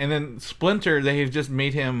 and then Splinter, they have just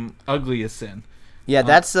made him ugly as sin. Yeah,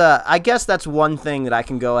 that's I guess that's one thing that I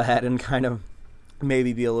can go ahead and kind of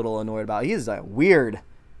maybe be a little annoyed about. He's a weird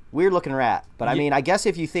looking rat. But I mean, I guess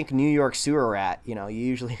if you think New York sewer rat, you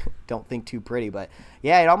usually don't think too pretty. But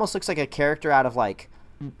yeah, it almost looks like a character out of like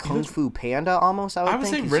Kung Fu Panda almost, I would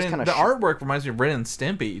think. Say the artwork reminds me of Ren and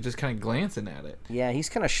Stimpy, just kind of glancing at it. Yeah, he's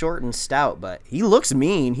kind of short and stout, but he looks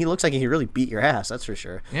mean. He looks like he could really beat your ass, that's for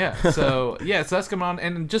sure. Yeah, so that's coming on.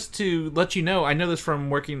 And just to let you know, I know this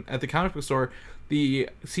from working at the comic book store, the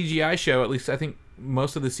CGI show, at least I think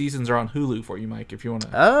most of the seasons are on Hulu for you, Mike, if you want to.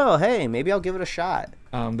 Oh, hey, maybe I'll give it a shot.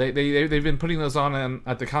 They've been putting those on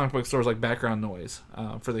at the comic book stores like background noise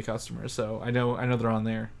for the customers, so I know they're on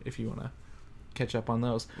there if you want to catch up on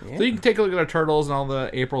those. Yeah. So you can take a look at our Turtles and all the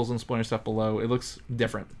Aprils and Splinter stuff below. It looks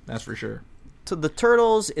different, that's for sure. So the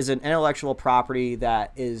Turtles is an intellectual property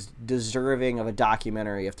that is deserving of a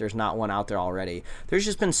documentary if there's not one out there already. There's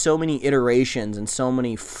just been so many iterations and so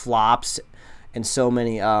many flops and so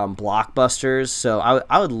many blockbusters. So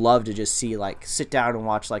I would love to just sit down and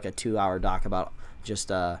watch like a 2-hour doc about just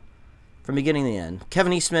from beginning to the end.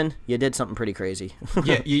 Kevin Eastman, you did something pretty crazy.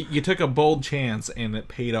 Yeah, you took a bold chance and it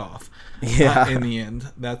paid off. Yeah, in the end,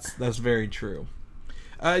 that's very true.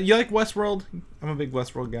 You like Westworld? I'm a big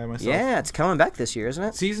Westworld guy myself. Yeah, it's coming back this year, isn't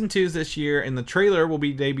it? Season 2's this year, and the trailer will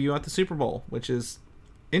be debuting at the Super Bowl, which is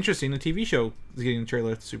interesting. The TV show is getting a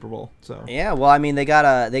trailer at the Super Bowl. So yeah, well, I mean, they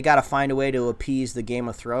gotta find a way to appease the Game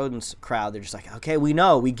of Thrones crowd. They're just like, okay, we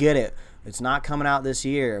know, we get it. It's not coming out this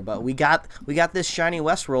year, but we got this shiny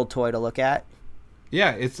Westworld toy to look at.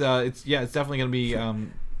 Yeah, it's definitely gonna be.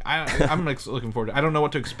 I'm looking forward to it. I don't know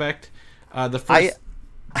what to expect. The first.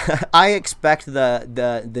 I expect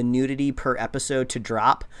the nudity per episode to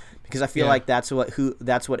drop, because I feel like that's what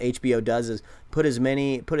HBO does, is put as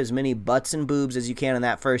many butts and boobs as you can in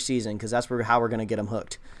that first season, because that's how we're gonna get them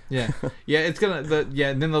hooked. Yeah, it's gonna.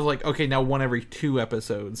 And then they're like, okay, now one every 2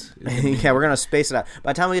 episodes. Yeah, we're gonna space it out.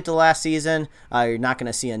 By the time we get to the last season, you're not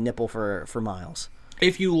gonna see a nipple for miles.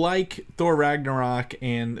 if you like Thor Ragnarok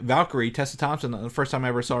and Valkyrie, Tessa Thompson, the first time I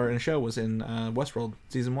ever saw her in a show was in Westworld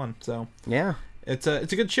season 1. So yeah, it's a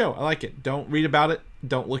good show. I like it. Don't read about it.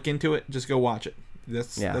 Don't look into it. Just go watch it.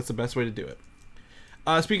 That's the best way to do it.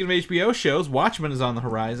 Speaking of HBO shows, Watchmen is on the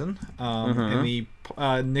horizon, and the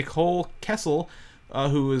Nicole Kessel,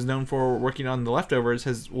 who is known for working on The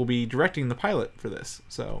Leftovers, will be directing the pilot for this.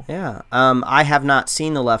 So yeah, I have not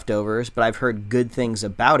seen The Leftovers, but I've heard good things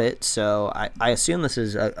about it, so I assume this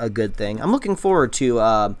is a good thing. I'm looking forward to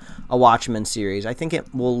a Watchmen series. I think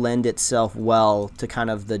it will lend itself well to kind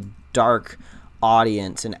of the dark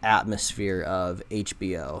audience and atmosphere of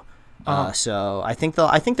HBO. So I think they're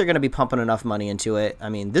going to be pumping enough money into it. I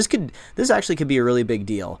mean, this actually could be a really big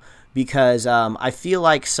deal because I feel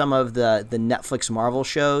like some of the Netflix Marvel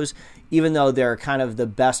shows, even though they're kind of the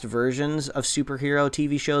best versions of superhero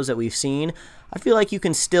TV shows that we've seen, I feel like you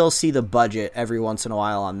can still see the budget every once in a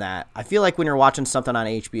while on that. I feel like when you're watching something on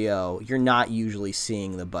HBO, you're not usually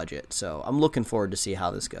seeing the budget. So I'm looking forward to see how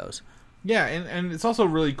this goes. Yeah, and it's also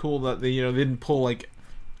really cool that they didn't pull like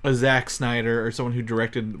a Zack Snyder or someone who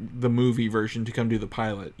directed the movie version to come do the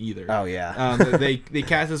pilot either. Oh yeah. They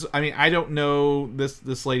cast this. I mean, I don't know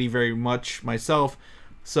this lady very much myself,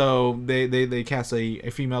 so they cast a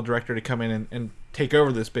female director to come in and take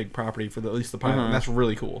over this big property for at least the pilot. And that's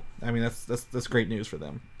really cool. I mean, that's great news for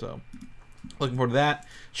them. So looking forward to that.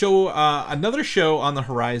 Another show on the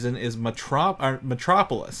horizon is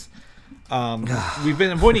Metropolis. We've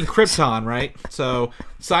been avoiding Krypton, right? So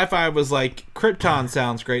Sci-Fi was like, Krypton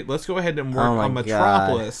sounds great. Let's go ahead and work on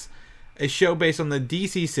Metropolis, a show based on the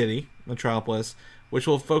DC city, Metropolis, which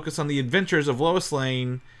will focus on the adventures of Lois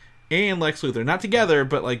Lane and Lex Luthor. Not together,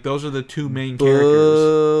 but like those are the two main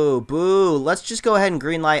characters. Boo. Let's just go ahead and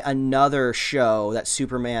greenlight another show that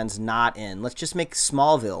Superman's not in. Let's just make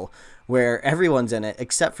Smallville, where everyone's in it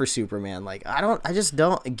except for Superman. Like, I just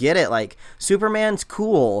don't get it. Like, Superman's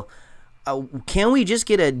cool. Can we just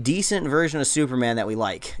get a decent version of Superman that we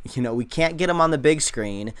like? We can't get him on the big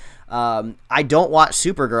screen. I don't watch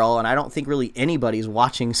Supergirl, and I don't think really anybody's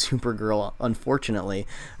watching Supergirl, unfortunately,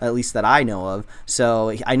 at least that I know of.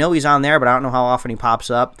 So I know he's on there, but I don't know how often he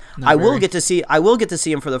pops up. I will get to see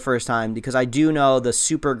him for the first time because I do know the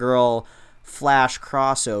Supergirl Flash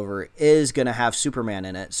crossover is going to have Superman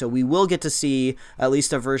in it. So we will get to see at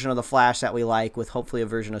least a version of the Flash that we like with hopefully a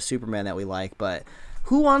version of Superman that we like, but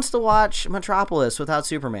who wants to watch Metropolis without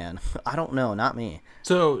Superman? I don't know, not me.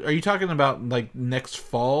 So, are you talking about like next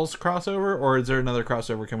fall's crossover, or is there another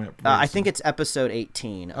crossover coming up? I think it's episode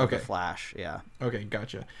 18 of The Flash. Yeah. Okay,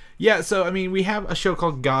 gotcha. Yeah, so I mean, we have a show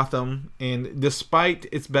called Gotham, and despite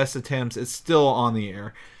its best attempts, it's still on the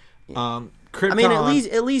air. Krypton, I mean,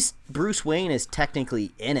 at least Bruce Wayne is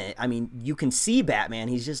technically in it. I mean, you can see Batman;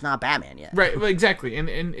 he's just not Batman yet. Right. Well, exactly, and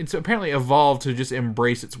it's apparently evolved to just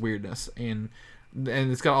embrace its weirdness and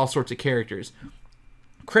it's got all sorts of characters.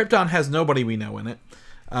 Krypton has nobody we know in it.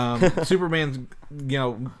 Superman's,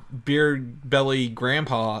 beard belly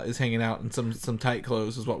grandpa is hanging out in some tight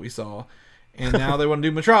clothes, is what we saw. And now they want to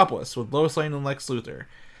do Metropolis with Lois Lane and Lex Luthor.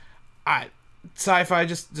 Sci-Fi,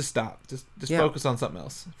 just stop. Just focus on something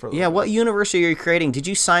else. What universe are you creating? Did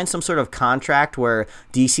you sign some sort of contract where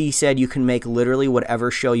DC said you can make literally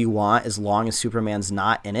whatever show you want as long as Superman's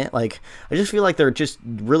not in it? Like, I just feel like they're just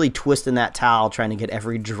really twisting that towel trying to get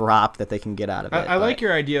every drop that they can get out of it. I like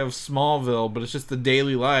your idea of Smallville, but it's just the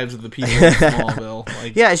daily lives of the people in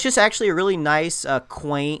Smallville. Yeah, it's just actually a really nice,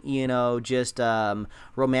 quaint, just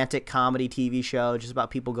romantic comedy TV show, just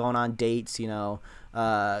about people going on dates,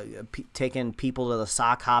 taking people to the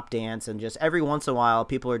sock hop dance, and just every once in a while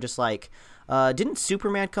people are just like, didn't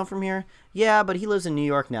Superman come from here? Yeah, but he lives in New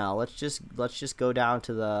York now. Let's just go down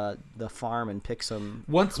to the farm and pick some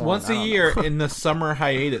once a year in the summer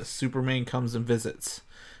hiatus. Superman comes and visits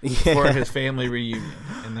for his family reunion.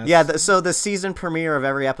 And so the season premiere of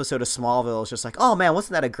every episode of Smallville is just like, oh man,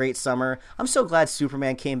 wasn't that a great summer? I'm so glad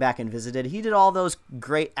Superman came back and visited. He did all those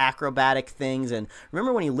great acrobatic things, and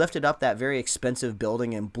remember when he lifted up that very expensive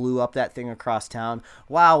building and blew up that thing across town?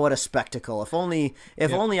 Wow, what a spectacle. If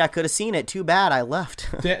only I could have seen it. Too bad I left.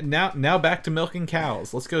 Now back to milking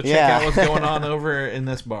cows. Let's go check out what's going on over in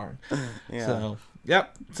this barn. Yeah. So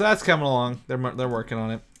that's coming along. They're working on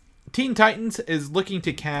it. Teen Titans is looking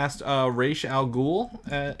to cast Ra's al Ghul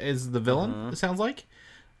as the villain. It sounds like.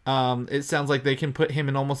 It sounds like they can put him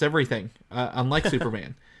in almost everything, unlike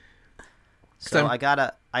Superman. So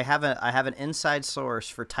I have an inside source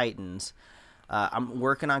for Titans. I'm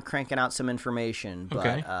working on cranking out some information,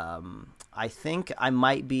 but I think I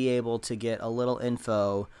might be able to get a little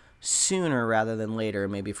info sooner rather than later,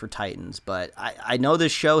 maybe for Titans. But I know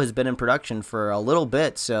this show has been in production for a little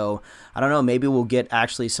bit, so I don't know. Maybe we'll get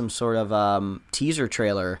actually some sort of teaser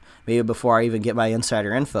trailer, maybe before I even get my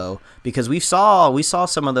insider info, because we saw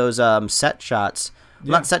some of those set shots.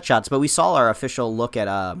 Yeah. Not set shots, but we saw our official look at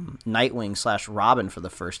Nightwing / Robin for the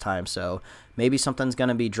first time. So maybe something's going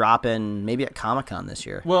to be dropping maybe at Comic-Con this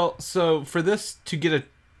year. Well, so for this to get a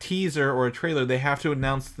teaser or a trailer, they have to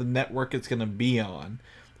announce the network it's going to be on,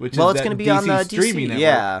 which is it's going to be on the streaming DC network.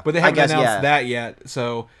 Yeah, but they haven't announced that yet.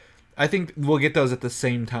 So I think we'll get those at the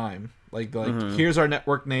same time. Like here's our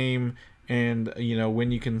network name. And,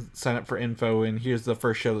 when you can sign up for info, and here's the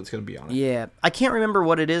first show that's going to be on it. Yeah. I can't remember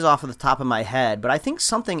what it is off of the top of my head, but I think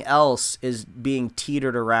something else is being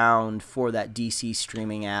teetered around for that DC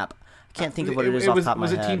streaming app. I can't think of what it is off the top of my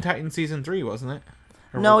head. Was it Teen Titans Season 3, wasn't it?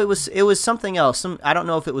 No, it was something else. I don't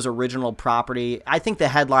know if it was original property. I think the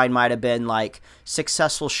headline might have been like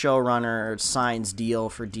 "Successful Showrunner Signs Deal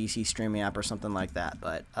for DC Streaming App" or something like that.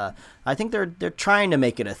 But I think they're trying to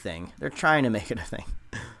make it a thing. They're trying to make it a thing.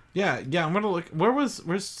 Yeah. I'm gonna look. Where is it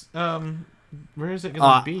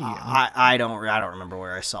gonna be? I don't remember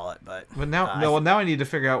where I saw it, but now I need to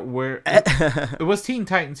figure out where. It was Teen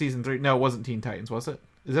Titans Season 3. No, it wasn't Teen Titans, was it?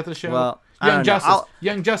 Is that the show? Well,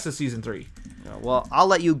 Young Justice Season 3. Well, I'll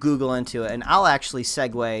let you Google into it, and I'll actually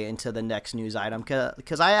segue into the next news item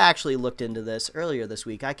because I actually looked into this earlier this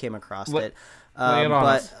week. I came across it,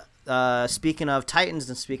 but speaking of Titans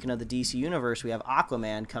and speaking of the DC Universe, we have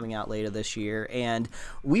Aquaman coming out later this year, and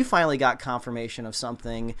we finally got confirmation of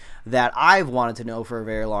something that I've wanted to know for a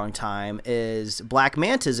very long time, is Black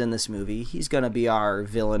Manta's in this movie. He's going to be our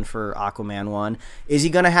villain for Aquaman 1. Is he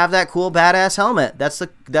going to have that cool badass helmet? That's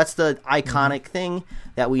the iconic thing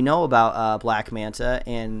that we know about Black Manta,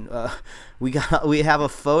 and we have a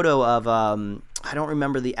photo of I don't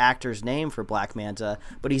remember the actor's name for Black Manta,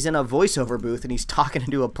 but he's in a voiceover booth and he's talking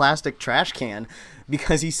into a plastic trash can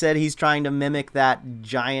because he said he's trying to mimic that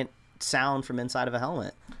giant sound from inside of a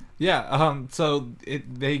helmet. Yeah. So it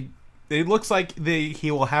looks like he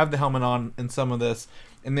will have the helmet on in some of this,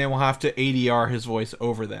 and then we'll have to ADR his voice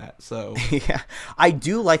over that. So yeah, I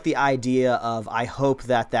do like the idea of. I hope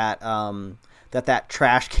that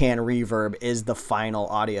trash can reverb is the final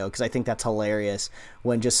audio, because I think that's hilarious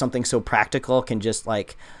when just something so practical can just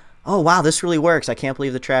like, oh wow, this really works. I can't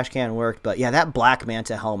believe the trash can worked. But yeah, that Black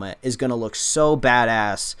Manta helmet is gonna look so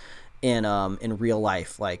badass in real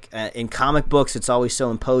life. Like in comic books, it's always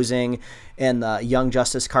so imposing. In the Young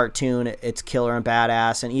Justice cartoon, it's killer and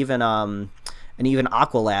badass. And even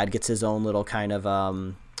Aqualad gets his own little kind of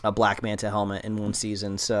a Black Manta helmet in one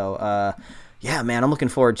season. So yeah, man, I'm looking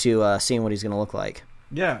forward to seeing what he's going to look like.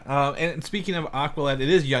 Yeah, and speaking of Aqualad, it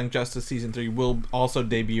is Young Justice Season 3 will also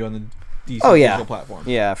debut on the DC digital platform.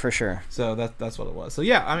 Yeah, for sure. So that's what it was. So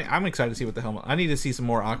yeah, I mean, I'm excited to see what the helmet. I need to see some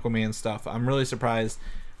more Aquaman stuff. I'm really surprised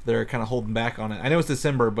they're kind of holding back on it. I know it's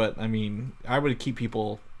December, but I mean, I would keep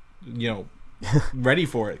people, ready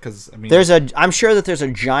for it, because I mean, I'm sure that there's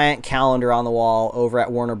a giant calendar on the wall over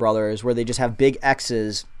at Warner Brothers where they just have big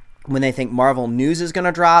X's when they think Marvel news is going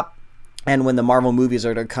to drop. And when the Marvel movies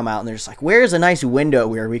are to come out, and they're just like, where's a nice window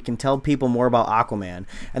where we can tell people more about Aquaman?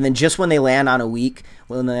 And then just when they land on the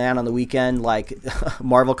weekend, like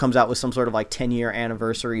Marvel comes out with some sort of like 10-year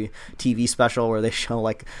anniversary TV special where they show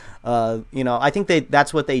like, I think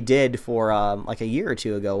that's what they did for like a year or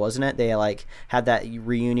two ago, wasn't it? They like had that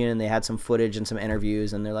reunion and they had some footage and some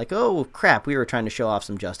interviews, and they're like, oh crap, we were trying to show off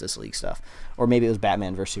some Justice League stuff, or maybe it was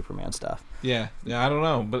Batman vs Superman stuff. Yeah, I don't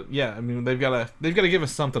know, but yeah, I mean, they've got to give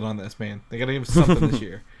us something on this, man. They got to give us something this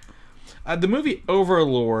year. The movie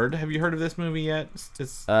Overlord. Have you heard of this movie yet?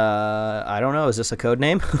 I don't know. Is this a code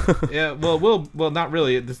name? Yeah. Well, not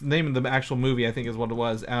really. The name of the actual movie, I think, is what it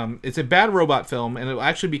was. It's a bad robot film, and it will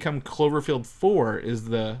actually become Cloverfield 4. Is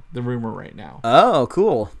the rumor right now? Oh,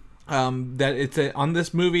 cool. That on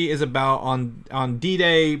this movie is about on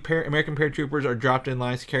D-Day, American paratroopers are dropped in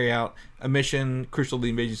lines to carry out a mission crucial to the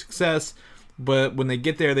invasion's success. But when they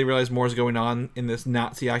get there, they realize more is going on in this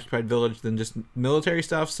Nazi-occupied village than just military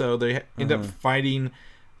stuff. So they end up fighting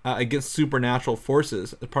against supernatural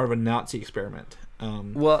forces as part of a Nazi experiment.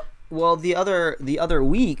 Well, the other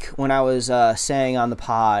week when I was saying on the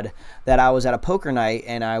pod that I was at a poker night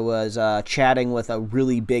and I was chatting with a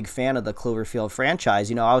really big fan of the Cloverfield franchise,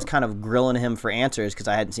 I was kind of grilling him for answers because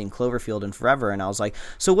I hadn't seen Cloverfield in forever, and I was like,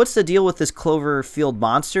 so what's the deal with this Cloverfield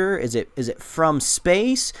monster? Is it from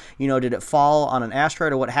space? Did it fall on an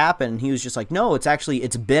asteroid or what happened? And he was just like, no,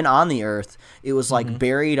 it's been on the Earth. It was like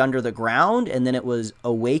buried under the ground and then it was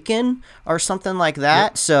awakened or something like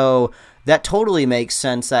that. Yep. So that totally makes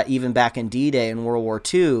sense that even back in D-Day in World War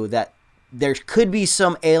II, that there could be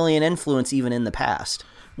some alien influence even in the past.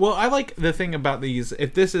 Well, I like the thing about these.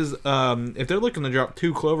 If this is, if they're looking to drop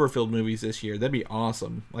 2 Cloverfield movies this year, that'd be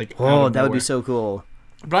awesome. Like, that would be so cool.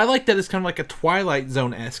 But I like that it's kind of like a Twilight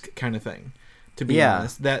Zone-esque kind of thing, to be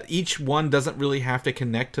honest. That each one doesn't really have to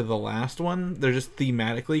connect to the last one. They're just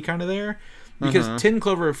thematically kind of there. Because 10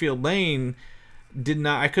 Cloverfield Lane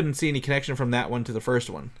I couldn't see any connection from that one to the first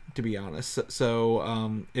one, to be honest.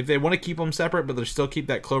 So if they want to keep them separate, but they still keep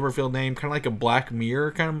that Cloverfield name, kind of like a Black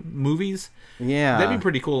Mirror kind of movies, that'd be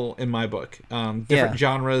pretty cool in my book. Different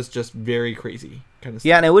genres, just very crazy kind of stuff.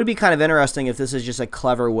 Yeah, and it would be kind of interesting if this is just a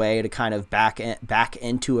clever way to kind of back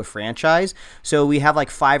into a franchise. So we have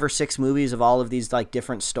like 5 or 6 movies of all of these like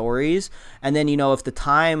different stories, and then if the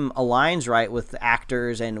time aligns right with the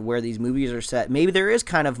actors and where these movies are set, maybe there is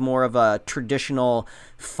kind of more of a traditional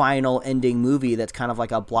final ending movie that's kind of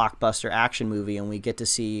like a blockbuster action movie, and we get to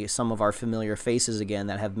see some of our familiar faces again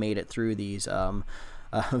that have made it through these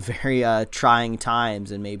very trying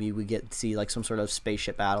times, and maybe we get to see like some sort of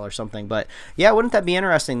spaceship battle or something. But yeah, wouldn't that be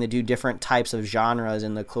interesting to do different types of genres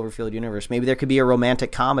in the Cloverfield universe? Maybe there could be a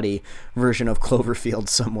romantic comedy version of Cloverfield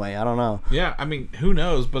some way. I don't know. Yeah, I mean, who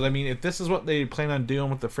knows? But I mean, if this is what they plan on doing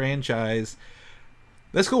with the franchise,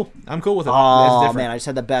 that's cool. I'm cool with it. Oh, man, I just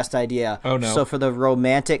had the best idea. Oh, no. So for the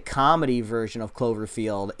romantic comedy version of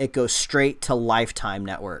Cloverfield, it goes straight to Lifetime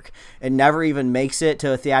Network. It never even makes it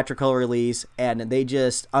to a theatrical release, and they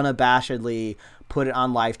just unabashedly put it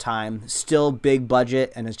on Lifetime. Still big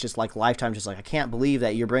budget, and it's just like Lifetime just like, I can't believe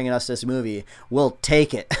that you're bringing us this movie. We'll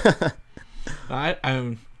take it.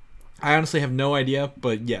 I honestly have no idea,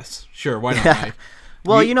 but yes, sure, why not?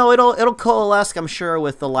 Well, it'll coalesce, I'm sure,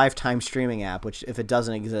 with the Lifetime streaming app, which if it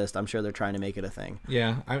doesn't exist, I'm sure they're trying to make it a thing.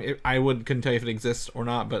 Yeah, I couldn't tell you if it exists or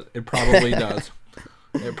not, but it probably does.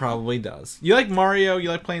 It probably does. You like Mario? You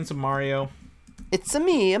like playing some Mario? It's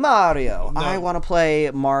me, Mario. No. I want to play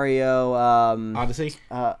Mario Odyssey?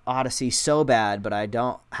 Odyssey so bad, but I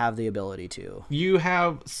don't have the ability to. You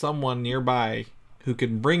have someone nearby who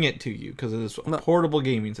can bring it to you because it is a portable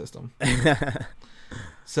gaming system.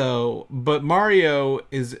 So, but Mario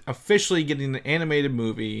is officially getting an animated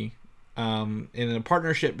movie in a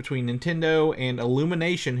partnership between Nintendo and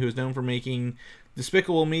Illumination, who is known for making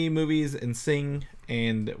Despicable Me movies and Sing,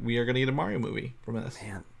 and we are going to get a Mario movie from this.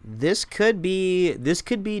 Man, this could be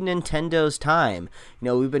Nintendo's time.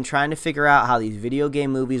 We've been trying to figure out how these video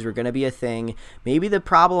game movies were going to be a thing. Maybe the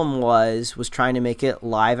problem was trying to make it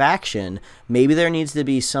live action. Maybe there needs to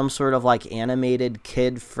be some sort of like animated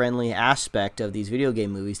kid-friendly aspect of these video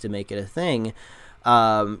game movies to make it a thing.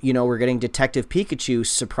 We're getting Detective Pikachu,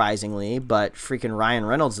 surprisingly, but freaking Ryan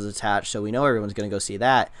Reynolds is attached, so we know everyone's going to go see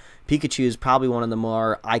that. Pikachu is probably one of the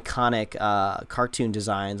more iconic cartoon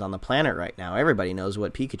designs on the planet right now. Everybody knows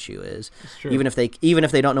what Pikachu is. Even if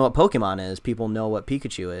they don't know what Pokemon is, people know what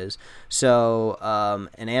Pikachu is. So,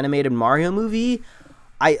 an animated Mario movie,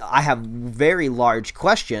 I have very large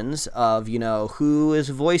questions of, who is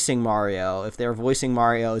voicing Mario? If they're voicing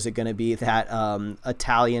Mario, is it going to be that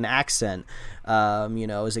Italian accent?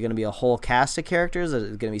 Is it going to be a whole cast of characters? Is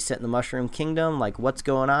it going to be set in the Mushroom Kingdom? Like, what's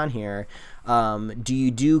going on here? Do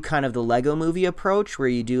you do kind of the Lego movie approach where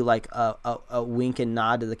you do like a wink and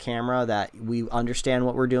nod to the camera that we understand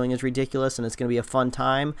what we're doing is ridiculous and it's going to be a fun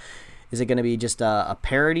time? Is it going to be just a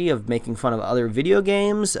parody of making fun of other video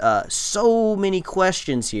games? So many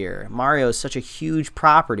questions here. Mario is such a huge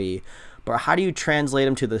property, but how do you translate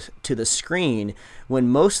him to the screen when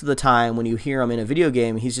most of the time when you hear him in a video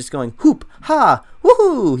game, he's just going whoop, ha,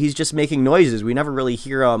 woohoo. He's just making noises. We never really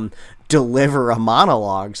hear him deliver a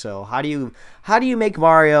monologue. So how do you make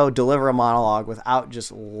Mario deliver a monologue without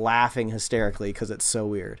just laughing hysterically because it's so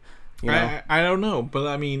weird? I don't know, but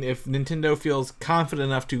I mean, if Nintendo feels confident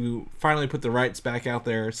enough to finally put the rights back out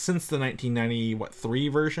there since the 1993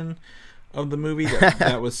 version of the movie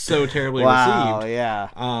that was so terribly received. Yeah.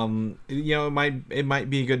 It might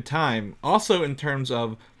be a good time. Also, in terms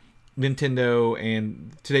of Nintendo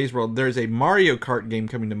and today's world, there's a Mario Kart game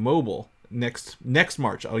coming to mobile next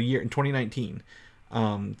March, a year in 2019.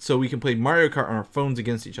 So we can play Mario Kart on our phones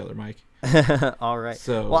against each other, Mike. All right.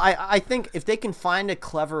 So, well, I think if they can find a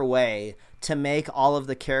clever way to make all of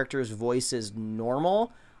the characters' voices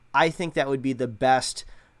normal, I think that would be the best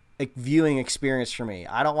viewing experience for me.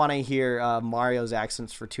 I don't want to hear Mario's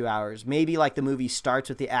accents for 2 hours. Maybe like the movie starts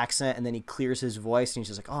with the accent and then he clears his voice and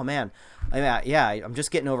he's just like, oh man, I'm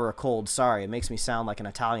just getting over a cold. Sorry, it makes me sound like an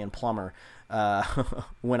Italian plumber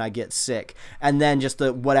when I get sick. And then just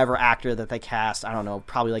the whatever actor that they cast, I don't know,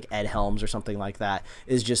 probably like Ed Helms or something like that,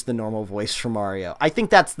 is just the normal voice for Mario. I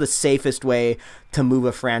think that's the safest way to move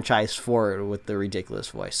a franchise forward with the ridiculous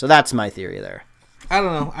voice. So that's my theory there. I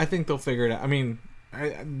don't know. I think they'll figure it out. I mean,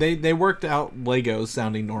 they worked out Legos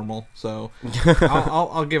sounding normal, so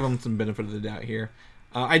I'll give them some benefit of the doubt here.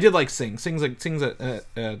 I did like Sing. Sing's not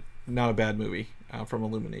a bad movie from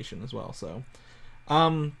Illumination as well. So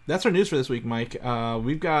that's our news for this week, Mike.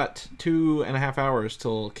 We've got 2.5 hours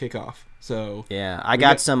till kickoff. So yeah, I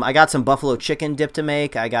got some buffalo chicken dip to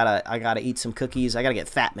make. I gotta eat some cookies. I gotta get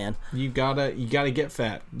fat, man. You gotta get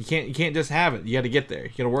fat. You can't just have it. You gotta get there.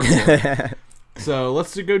 You gotta work for it. So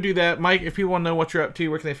let's go do that, Mike. If people want to know what you're up to,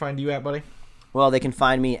 where can they find you at, buddy? Well, they can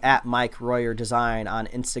find me at Mike Royer Design on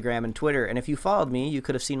Instagram and Twitter. And if you followed me, you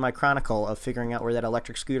could have seen my chronicle of figuring out where that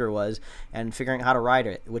electric scooter was and figuring out how to ride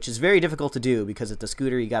it, which is very difficult to do because at the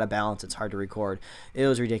scooter you got to balance. It's hard to record. It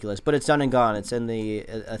was ridiculous, but it's done and gone. It's in the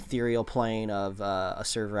ethereal plane of a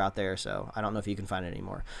server out there, so I don't know if you can find it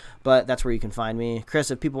anymore. But that's where you can find me.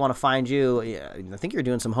 Chris, if people want to find you, I think you're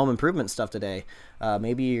doing some home improvement stuff today.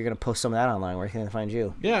 Maybe you're going to post some of that online. Where can they find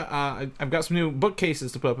you? Yeah, I've got some new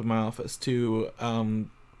bookcases to put up in my office to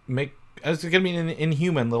make. It's going to be an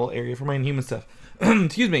Inhuman little area for my Inhuman stuff.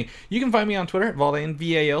 Excuse me. You can find me on Twitter at Valdan,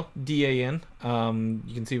 VALDAN.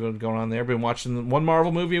 You can see what's going on there. I've been watching one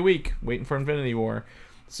Marvel movie a week, waiting for Infinity War.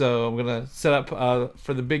 So I'm going to set up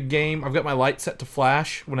for the big game. I've got my light set to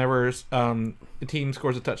flash whenever the team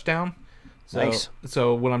scores a touchdown. So, nice.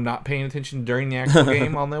 So when I'm not paying attention during the actual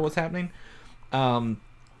game, I'll know what's happening. You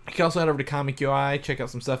can also head over to Comic UI, check out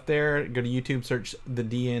some stuff there. Go to YouTube, search the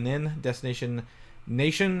DNN, Destination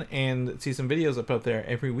Nation, and see some videos I put up there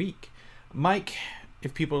every week. Mike,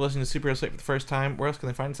 if people are listening to Superhero Slate for the first time, where else can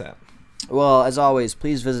they find us at? Well, as always,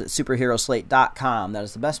 please visit superheroslate.com. That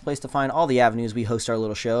is the best place to find all the avenues we host our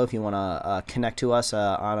little show if you want to connect to us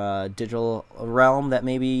on a digital realm that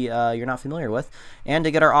maybe you're not familiar with, and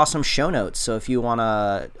to get our awesome show notes. So if you want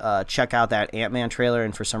to check out that Ant-Man trailer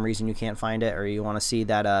and for some reason you can't find it, or you want to see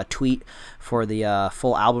that tweet for the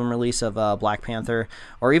full album release of Black Panther,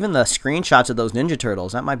 or even the screenshots of those Ninja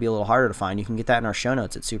Turtles, that might be a little harder to find. You can get that in our show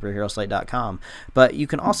notes at superheroslate.com. But you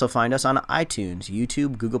can also find us on iTunes,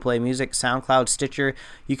 YouTube, Google Play Music, SoundCloud, Stitcher.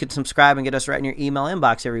 You can subscribe and get us right in your email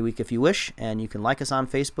inbox every week if you wish, and you can like us on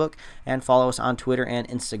Facebook and follow us on Twitter and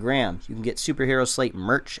Instagram. You can get Superhero Slate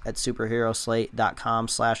merch at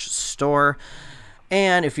superheroslate.com/store.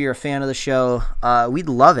 And if you're a fan of the show, we'd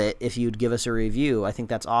love it if you'd give us a review. I think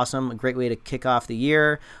that's awesome. A great way to kick off the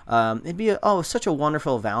year. It'd be such a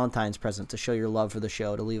wonderful Valentine's present to show your love for the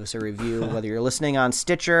show, to leave us a review. Whether you're listening on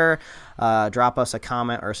Stitcher, drop us a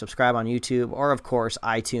comment or subscribe on YouTube, or, of course,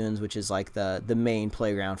 iTunes, which is like the main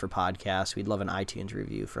playground for podcasts. We'd love an iTunes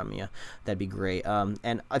review from you. That'd be great.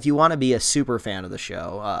 And if you want to be a super fan of the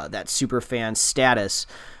show, that super fan status,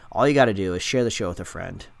 all you got to do is share the show with a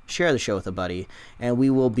friend. Share the show with a buddy, and we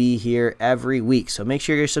will be here every week. So make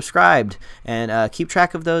sure you're subscribed and keep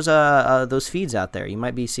track of those feeds out there. You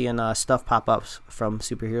might be seeing stuff pop up from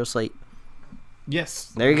Superhero Slate.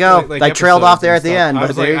 Yes, there you go. I trailed off there at the end,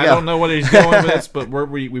 but there you go. I don't know what he's going with this, but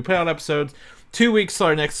we put out episodes. 2 weeks till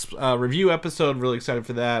our next review episode. Really excited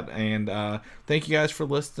for that, and thank you guys for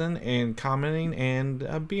listening and commenting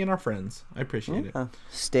and being our friends. I appreciate it.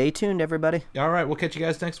 Stay tuned, everybody. All right, we'll catch you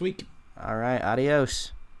guys next week. All right,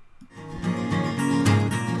 adios.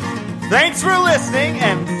 Thanks for listening,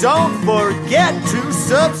 and don't forget to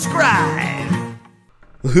subscribe.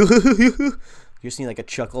 You just need like a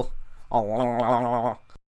chuckle.